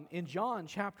 In John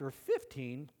chapter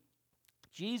 15,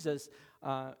 Jesus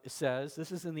says,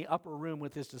 this is in the upper room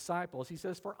with his disciples, he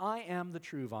says, "For I am the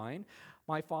true vine,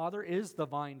 my Father is the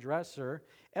vine dresser.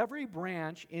 Every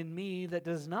branch in me that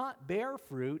does not bear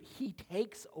fruit, he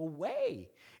takes away.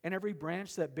 And every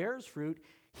branch that bears fruit,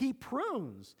 he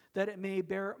prunes, that it may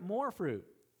bear more fruit.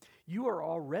 You are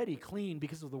already clean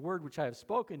because of the word which I have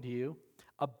spoken to you.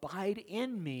 Abide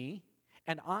in me,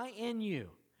 and I in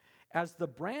you. As the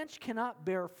branch cannot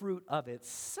bear fruit of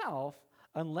itself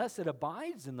unless it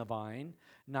abides in the vine,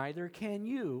 neither can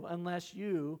you unless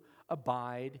you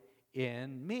abide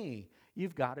in me."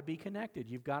 You've got to be connected.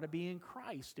 You've got to be in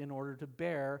Christ in order to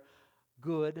bear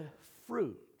good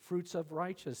fruit, fruits of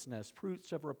righteousness,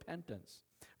 fruits of repentance.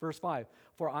 Verse 5,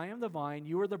 "For I am the vine,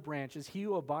 you are the branches. He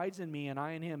who abides in me and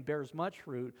I in him bears much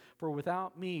fruit, for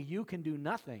without me you can do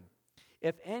nothing.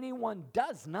 If anyone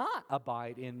does not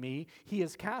abide in me, he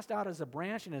is cast out as a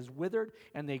branch and is withered,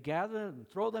 and they gather and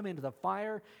throw them into the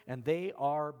fire, and they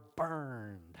are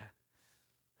burned.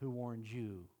 Who warned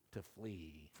you to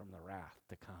flee from the wrath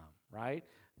to come?" Right?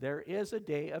 There is a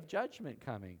day of judgment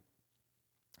coming.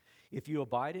 "If you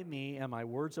abide in me and my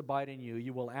words abide in you,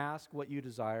 you will ask what you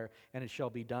desire, and it shall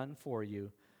be done for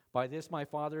you. By this my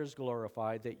Father is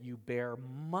glorified, that you bear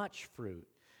much fruit.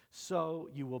 So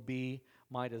you will be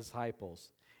my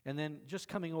disciples." And then just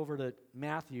coming over to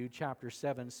Matthew chapter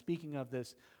 7, speaking of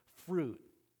this fruit,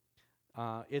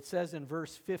 it says in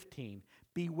verse 15,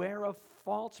 "Beware of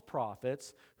false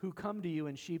prophets who come to you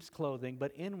in sheep's clothing,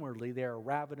 but inwardly they are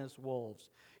ravenous wolves.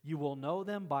 You will know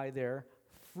them by their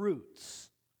fruits.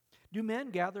 Do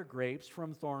men gather grapes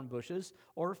from thorn bushes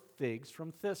or figs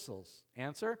from thistles?"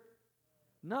 Answer?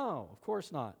 No, of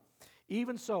course not.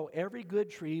 "Even so, every good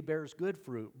tree bears good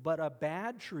fruit, but a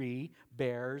bad tree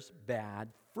bears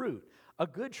bad fruit. A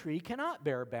good tree cannot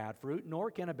bear bad fruit, nor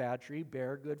can a bad tree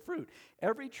bear good fruit.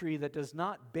 Every tree that does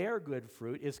not bear good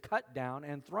fruit is cut down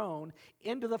and thrown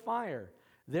into the fire.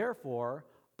 Therefore,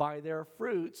 by their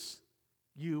fruits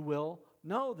you will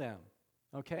know them."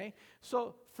 Okay?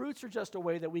 So fruits are just a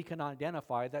way that we can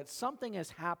identify that something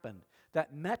has happened,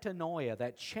 that metanoia,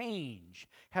 that change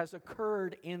has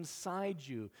occurred inside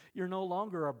you. You're no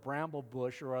longer a bramble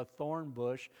bush or a thorn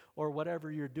bush or whatever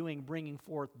you're doing, bringing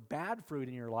forth bad fruit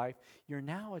in your life. You're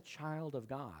now a child of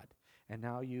God, and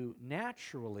now you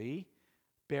naturally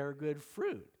bear good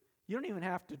fruit. You don't even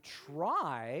have to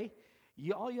try.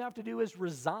 All you have to do is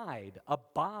reside,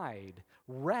 abide,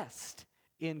 rest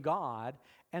in God,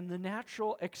 and the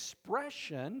natural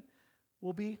expression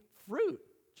will be fruit.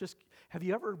 Have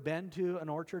you ever been to an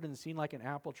orchard and seen like an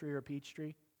apple tree or a peach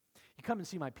tree? You come and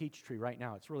see my peach tree right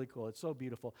now. It's really cool. It's so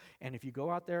beautiful. And if you go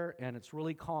out there and it's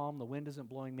really calm, the wind isn't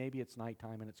blowing, maybe it's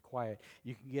nighttime and it's quiet,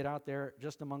 you can get out there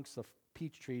just amongst the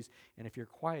peach trees, and if you're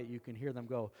quiet, you can hear them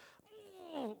go,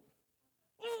 "Fruit,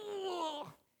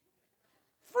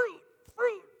 fruit,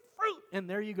 fruit." And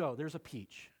there you go. There's a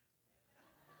peach.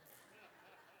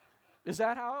 Is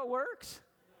that how it works?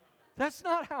 That's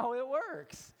not how it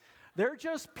works. They're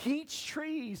just peach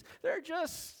trees. They're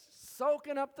just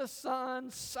soaking up the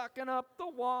sun, sucking up the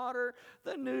water,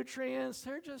 the nutrients.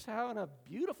 They're just having a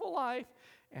beautiful life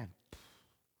and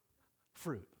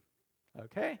fruit.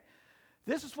 Okay?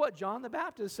 This is what John the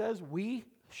Baptist says we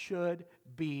should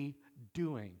be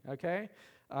doing. Okay?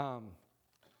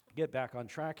 Get back on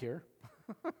track here.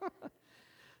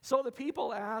 So the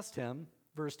people asked him,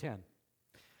 verse 10,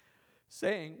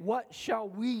 saying, "What shall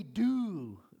we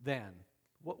do then?"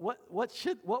 What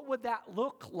would that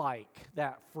look like,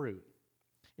 that fruit?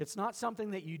 It's not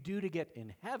something that you do to get in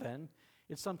heaven.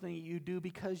 It's something that you do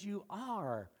because you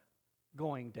are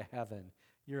going to heaven.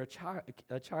 You're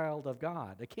a child of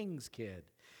God, a king's kid.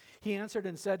 He answered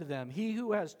and said to them, he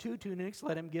who has 2 tunics,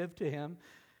 let him give to him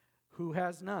who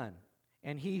has none.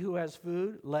 And he who has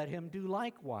food, let him do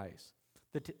likewise.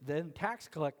 Then tax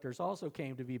collectors also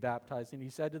came to be baptized, and he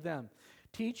said to them,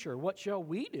 Teacher, what shall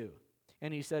we do?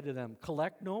 And he said to them,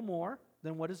 collect no more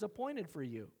than what is appointed for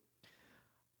you.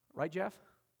 Right, Jeff?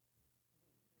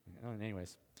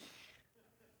 Anyways.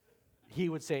 He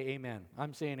would say amen.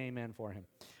 I'm saying amen for him.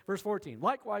 Verse 14,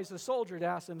 likewise the soldiers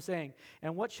asked him, saying,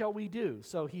 and what shall we do?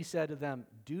 So he said to them,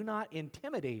 do not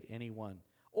intimidate anyone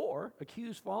or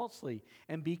accuse falsely,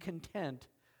 and be content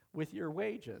with your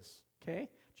wages. Okay?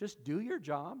 Just do your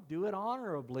job. Do it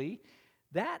honorably.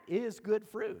 That is good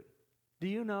fruit. Do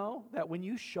you know that when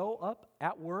you show up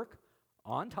at work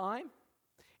on time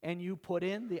and you put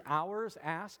in the hours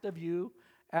asked of you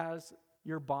as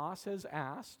your boss has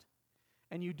asked,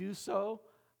 and you do so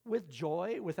with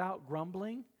joy, without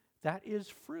grumbling, that is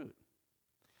fruit.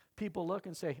 People look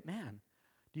and say, man,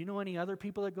 do you know any other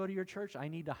people that go to your church? I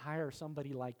need to hire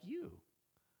somebody like you.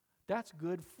 That's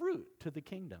good fruit to the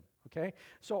kingdom, okay?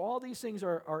 So all these things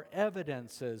are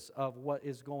evidences of what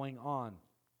is going on.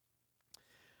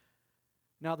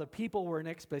 Now the people were in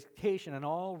expectation and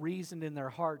all reasoned in their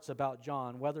hearts about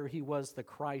John, whether he was the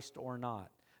Christ or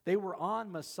not. They were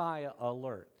on Messiah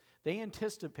alert. They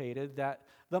anticipated that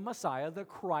the Messiah, the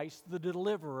Christ, the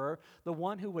deliverer, the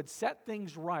one who would set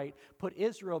things right, put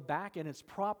Israel back in its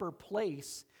proper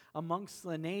place amongst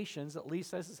the nations, at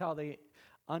least this is how they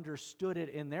understood it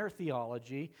in their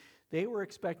theology. They were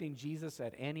expecting Jesus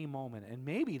at any moment. And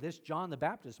maybe this John the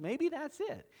Baptist, maybe that's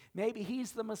it. Maybe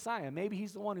he's the Messiah. Maybe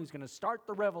he's the one who's going to start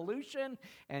the revolution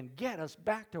and get us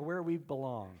back to where we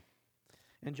belong.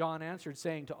 And John answered,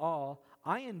 saying to all,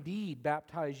 I indeed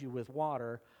baptize you with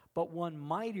water, but one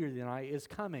mightier than I is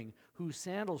coming, whose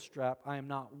sandal strap I am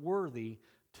not worthy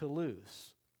to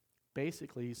loose.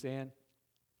 Basically, he's saying,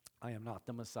 I am not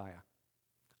the Messiah.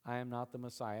 I am not the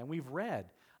Messiah. And we've read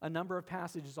a number of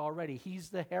passages already. He's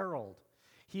the herald.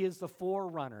 He is the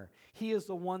forerunner. He is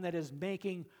the one that is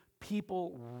making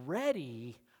people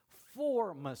ready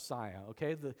for Messiah.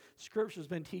 Okay, the Scripture's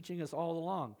been teaching us all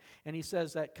along. And he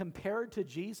says that compared to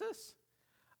Jesus,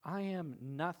 I am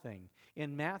nothing.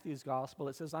 In Matthew's gospel,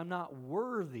 it says, I'm not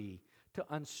worthy to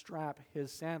unstrap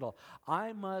his sandal.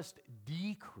 I must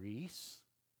decrease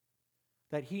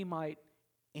that he might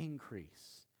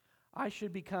increase. I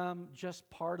should become just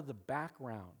part of the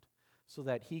background so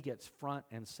that he gets front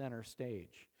and center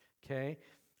stage. Okay?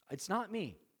 It's not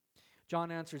me.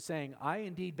 John answered, saying, I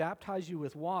indeed baptize you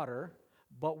with water,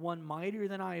 but one mightier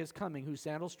than I is coming, whose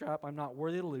sandal strap I'm not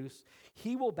worthy to loose.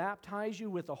 He will baptize you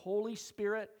with the Holy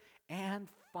Spirit and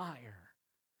fire.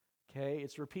 Okay,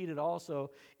 it's repeated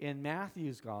also in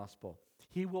Matthew's gospel.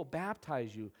 He will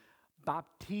baptize you,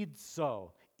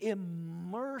 baptizo,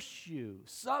 immerse you,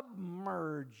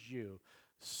 submerge you,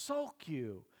 soak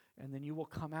you, and then you will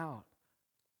come out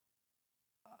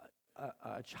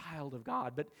a child of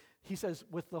God. But he says,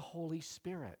 with the Holy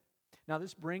Spirit. Now,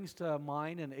 this brings to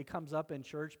mind, and it comes up in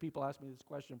church, people ask me this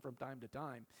question from time to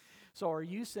time. So are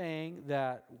you saying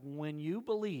that when you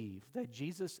believe that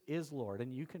Jesus is Lord,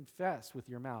 and you confess with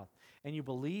your mouth, and you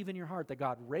believe in your heart that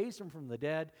God raised him from the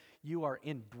dead, you are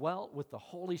indwelt with the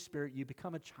Holy Spirit, you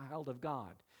become a child of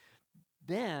God?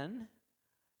 Then,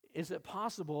 is it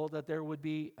possible that there would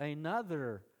be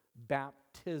another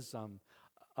baptism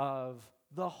of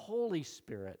the Holy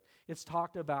Spirit? It's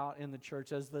talked about in the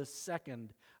church as the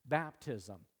second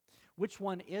baptism. Which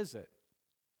one is it?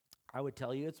 I would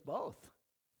tell you it's both.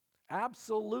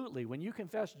 Absolutely. When you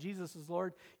confess Jesus as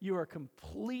Lord, you are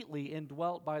completely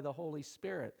indwelt by the Holy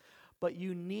Spirit. But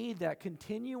you need that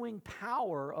continuing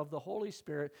power of the Holy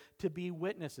Spirit to be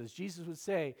witnesses. Jesus would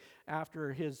say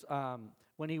after his,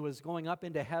 when he was going up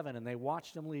into heaven and they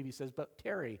watched him leave, he says, but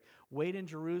tarry, wait in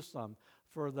Jerusalem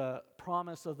for the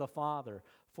promise of the Father,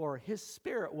 for his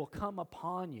Spirit will come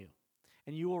upon you.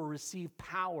 And you will receive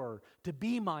power to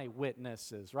be my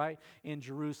witnesses, right? In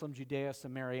Jerusalem, Judea,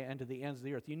 Samaria, and to the ends of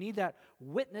the earth. You need that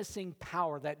witnessing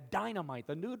power, that dynamite,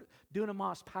 the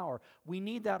dunamis power. We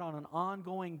need that on an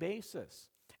ongoing basis.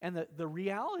 And the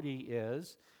reality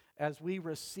is, as we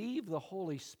receive the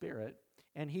Holy Spirit,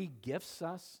 and he gifts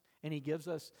us, and he gives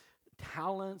us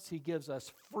talents, he gives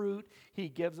us fruit, he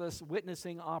gives us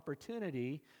witnessing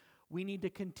opportunity, we need to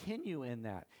continue in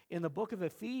that. In the book of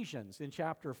Ephesians, in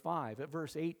chapter 5, at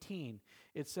verse 18,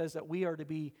 it says that we are to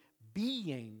be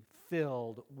being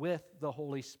filled with the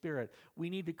Holy Spirit. We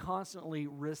need to constantly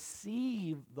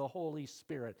receive the Holy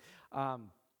Spirit.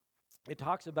 It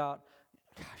talks about,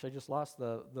 I just lost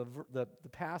the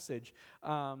passage,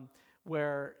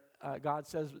 where God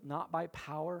says, not by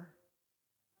power,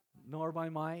 nor by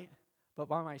might, but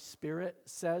by my Spirit,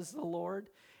 says the Lord.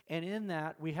 And in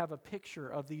that, we have a picture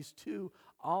of these two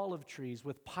olive trees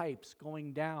with pipes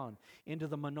going down into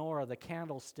the menorah, the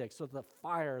candlestick, so the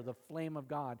fire, the flame of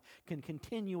God, can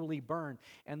continually burn.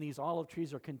 And these olive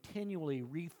trees are continually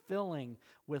refilling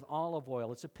with olive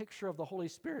oil. It's a picture of the Holy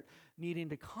Spirit needing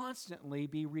to constantly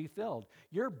be refilled.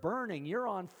 You're burning. You're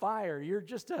on fire. You're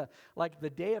just like the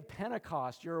day of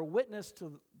Pentecost. You're a witness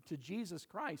to Jesus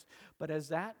Christ. But as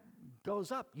that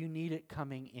goes up, you need it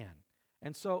coming in.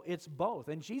 And so it's both.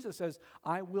 And Jesus says,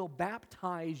 I will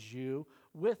baptize you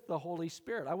with the Holy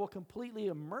Spirit. I will completely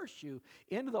immerse you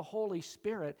into the Holy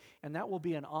Spirit, and that will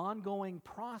be an ongoing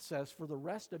process for the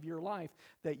rest of your life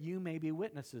that you may be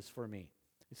witnesses for me.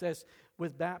 He says,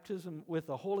 with baptism with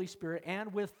the Holy Spirit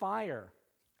and with fire.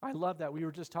 I love that. We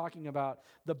were just talking about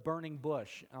the burning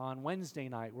bush on Wednesday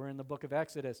night. We're in the book of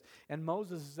Exodus, and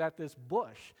Moses is at this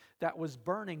bush that was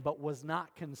burning but was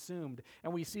not consumed.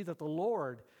 And we see that the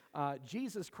Lord,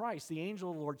 Jesus Christ, the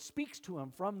angel of the Lord, speaks to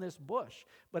him from this bush.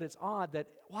 But it's odd that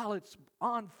while it's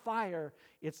on fire,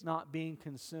 it's not being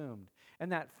consumed.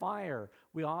 And that fire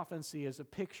we often see as a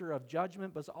picture of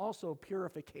judgment, but also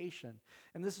purification.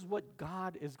 And this is what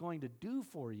God is going to do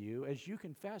for you as you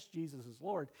confess Jesus as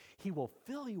Lord. He will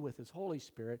fill you with His Holy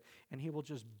Spirit, and He will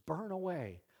just burn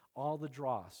away all the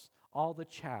dross, all the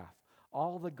chaff,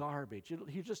 all the garbage.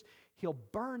 He'll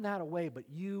burn that away, but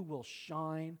you will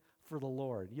shine for the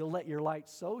Lord. You'll let your light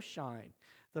so shine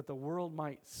that the world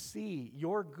might see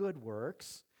your good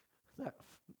works,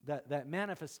 that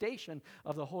manifestation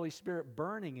of the Holy Spirit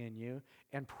burning in you,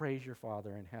 and praise your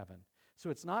Father in heaven. So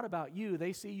it's not about you.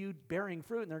 They see you bearing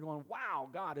fruit, and they're going, wow,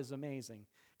 God is amazing.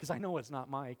 Because I know it's not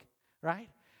Mike, right?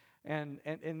 And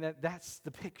that's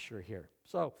the picture here.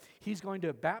 So He's going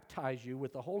to baptize you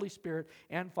with the Holy Spirit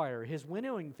and fire. His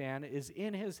winnowing fan is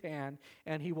in His hand,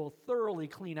 and He will thoroughly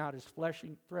clean out His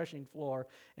threshing floor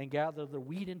and gather the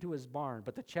wheat into His barn.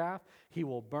 But the chaff He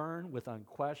will burn with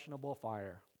unquestionable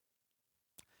fire.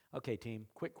 Okay, team,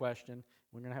 quick question.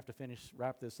 We're going to have to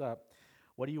wrap this up.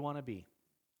 What do you want to be?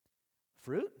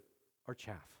 Fruit or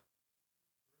chaff?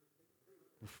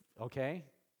 Okay,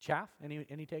 chaff?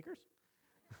 Any takers?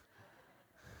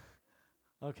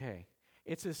 Okay,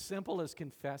 it's as simple as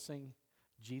confessing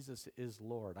Jesus is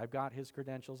Lord. I've got His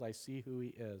credentials. I see who He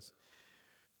is.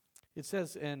 It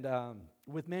says, and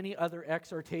with many other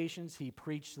exhortations, He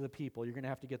preached to the people. You're going to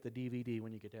have to get the DVD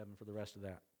when you get to heaven for the rest of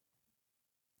that.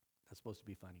 That's supposed to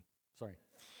be funny. Sorry.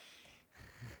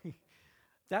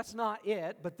 That's not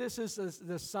it, but this is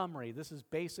the summary. This is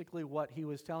basically what He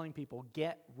was telling people.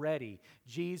 Get ready.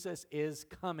 Jesus is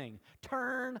coming.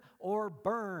 Turn or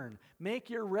burn. Make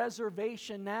your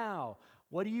reservation now.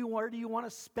 Where do you want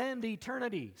to spend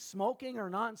eternity? Smoking or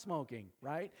non-smoking,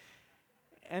 right?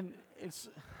 And it's...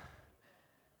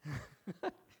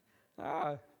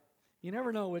 you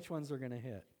never know which ones are going to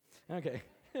hit. Okay.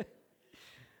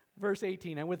 Verse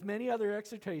 18, and with many other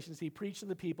exhortations he preached to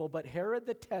the people, but Herod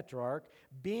the Tetrarch,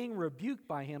 being rebuked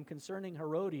by him concerning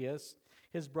Herodias,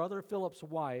 his brother Philip's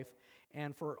wife,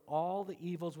 and for all the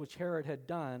evils which Herod had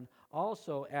done,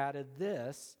 also added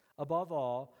this, above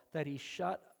all, that he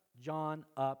shut John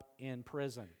up in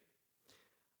prison.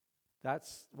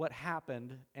 That's what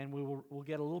happened, and we'll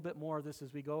get a little bit more of this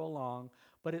as we go along.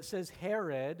 But it says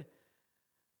Herod's,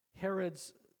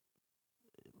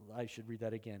 I should read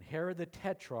that again. Herod the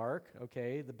Tetrarch,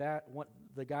 okay,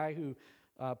 the guy who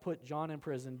put John in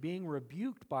prison, being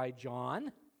rebuked by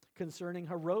John concerning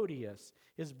Herodias,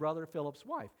 his brother Philip's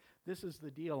wife. This is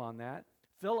the deal on that.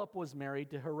 Philip was married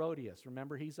to Herodias.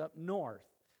 Remember, he's up north,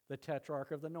 the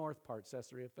Tetrarch of the north part,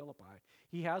 Caesarea Philippi.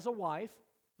 He has a wife,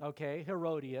 okay,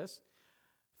 Herodias.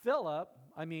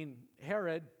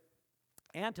 Herod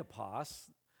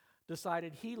Antipas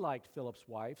decided he liked Philip's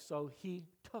wife, so he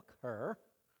took her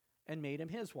and made him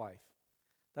his wife.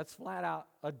 That's flat out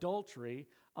adultery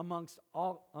amongst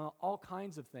all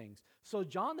kinds of things. So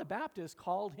John the Baptist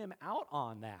called him out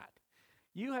on that.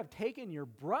 You have taken your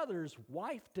brother's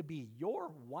wife to be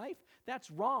your wife?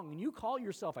 That's wrong. And you call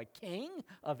yourself a king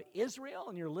of Israel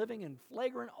and you're living in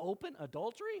flagrant open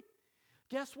adultery?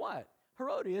 Guess what?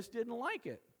 Herodias didn't like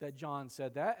it that John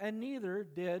said that, and neither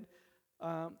did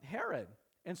Herod.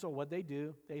 And so what they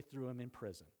do, they threw him in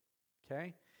prison.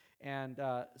 Okay? And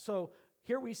so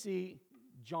here we see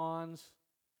John's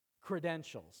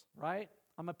credentials, right?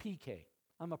 I'm a PK.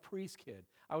 I'm a priest kid.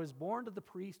 I was born to the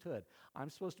priesthood. I'm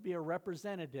supposed to be a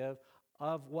representative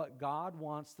of what God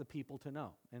wants the people to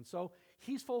know. And so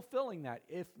he's fulfilling that,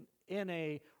 if in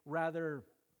a rather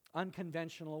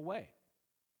unconventional way.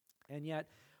 And yet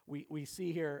we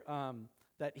see here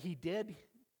that he did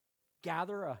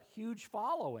gather a huge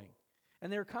following.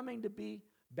 And they're coming to be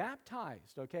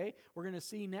baptized, okay? We're going to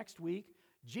see next week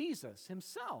Jesus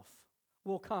himself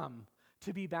will come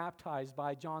to be baptized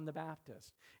by John the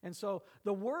Baptist. And so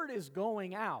the word is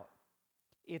going out.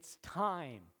 It's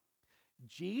time.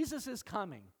 Jesus is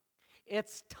coming.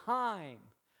 It's time.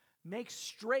 Make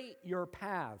straight your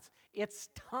paths. It's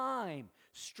time.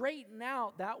 Straighten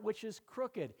out that which is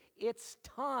crooked. It's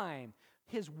time.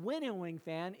 His winnowing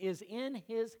fan is in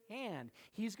his hand.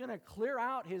 He's going to clear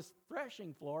out his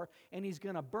threshing floor, and he's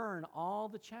going to burn all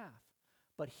the chaff.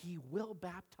 But he will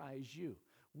baptize you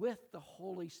with the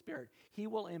Holy Spirit. He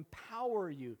will empower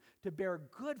you to bear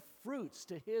good fruits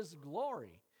to his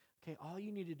glory. Okay, all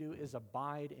you need to do is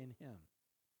abide in him.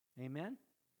 Amen?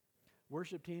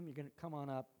 Worship team, you're going to come on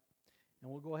up, and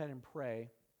we'll go ahead and pray.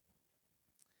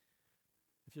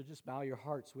 If you'll just bow your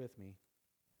hearts with me.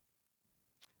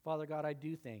 Father God, I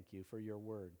do thank you for your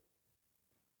word.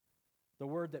 The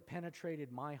word that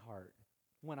penetrated my heart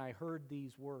when I heard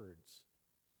these words.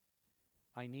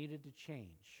 I needed to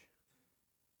change,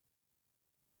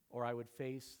 or I would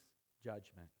face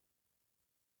judgment.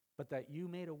 But that you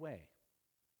made a way.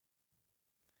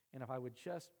 And if I would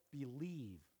just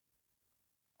believe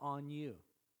on you,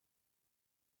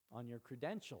 on your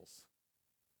credentials,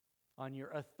 on your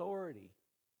authority,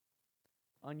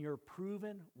 on your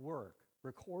proven work,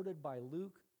 recorded by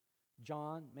Luke,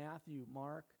 John, Matthew,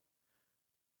 Mark,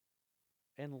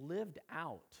 and lived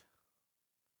out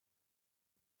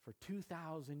for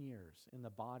 2,000 years in the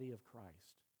body of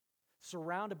Christ,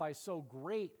 surrounded by so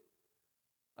great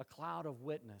a cloud of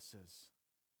witnesses.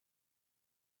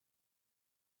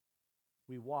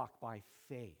 We walk by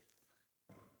faith.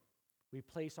 We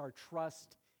place our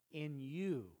trust in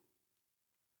you.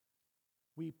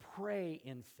 We pray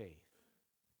in faith,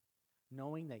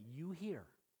 knowing that you hear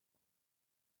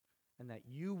and that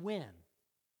you win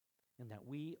and that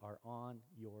we are on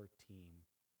your team.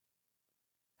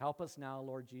 Help us now,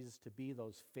 Lord Jesus, to be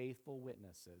those faithful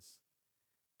witnesses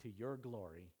to your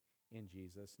glory in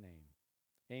Jesus' name.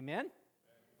 Amen?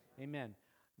 Amen.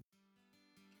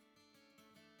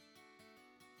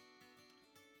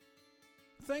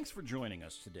 Thanks for joining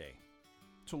us today.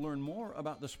 To learn more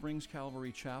about the Springs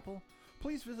Calvary Chapel,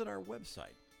 please visit our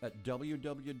website at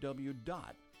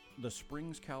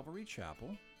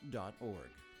www.thespringscalvarychapel.org.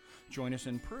 Join us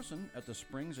in person at the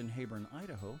Springs in Heyburn,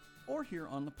 Idaho, or here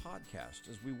on the podcast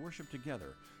as we worship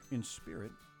together in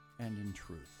spirit and in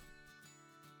truth.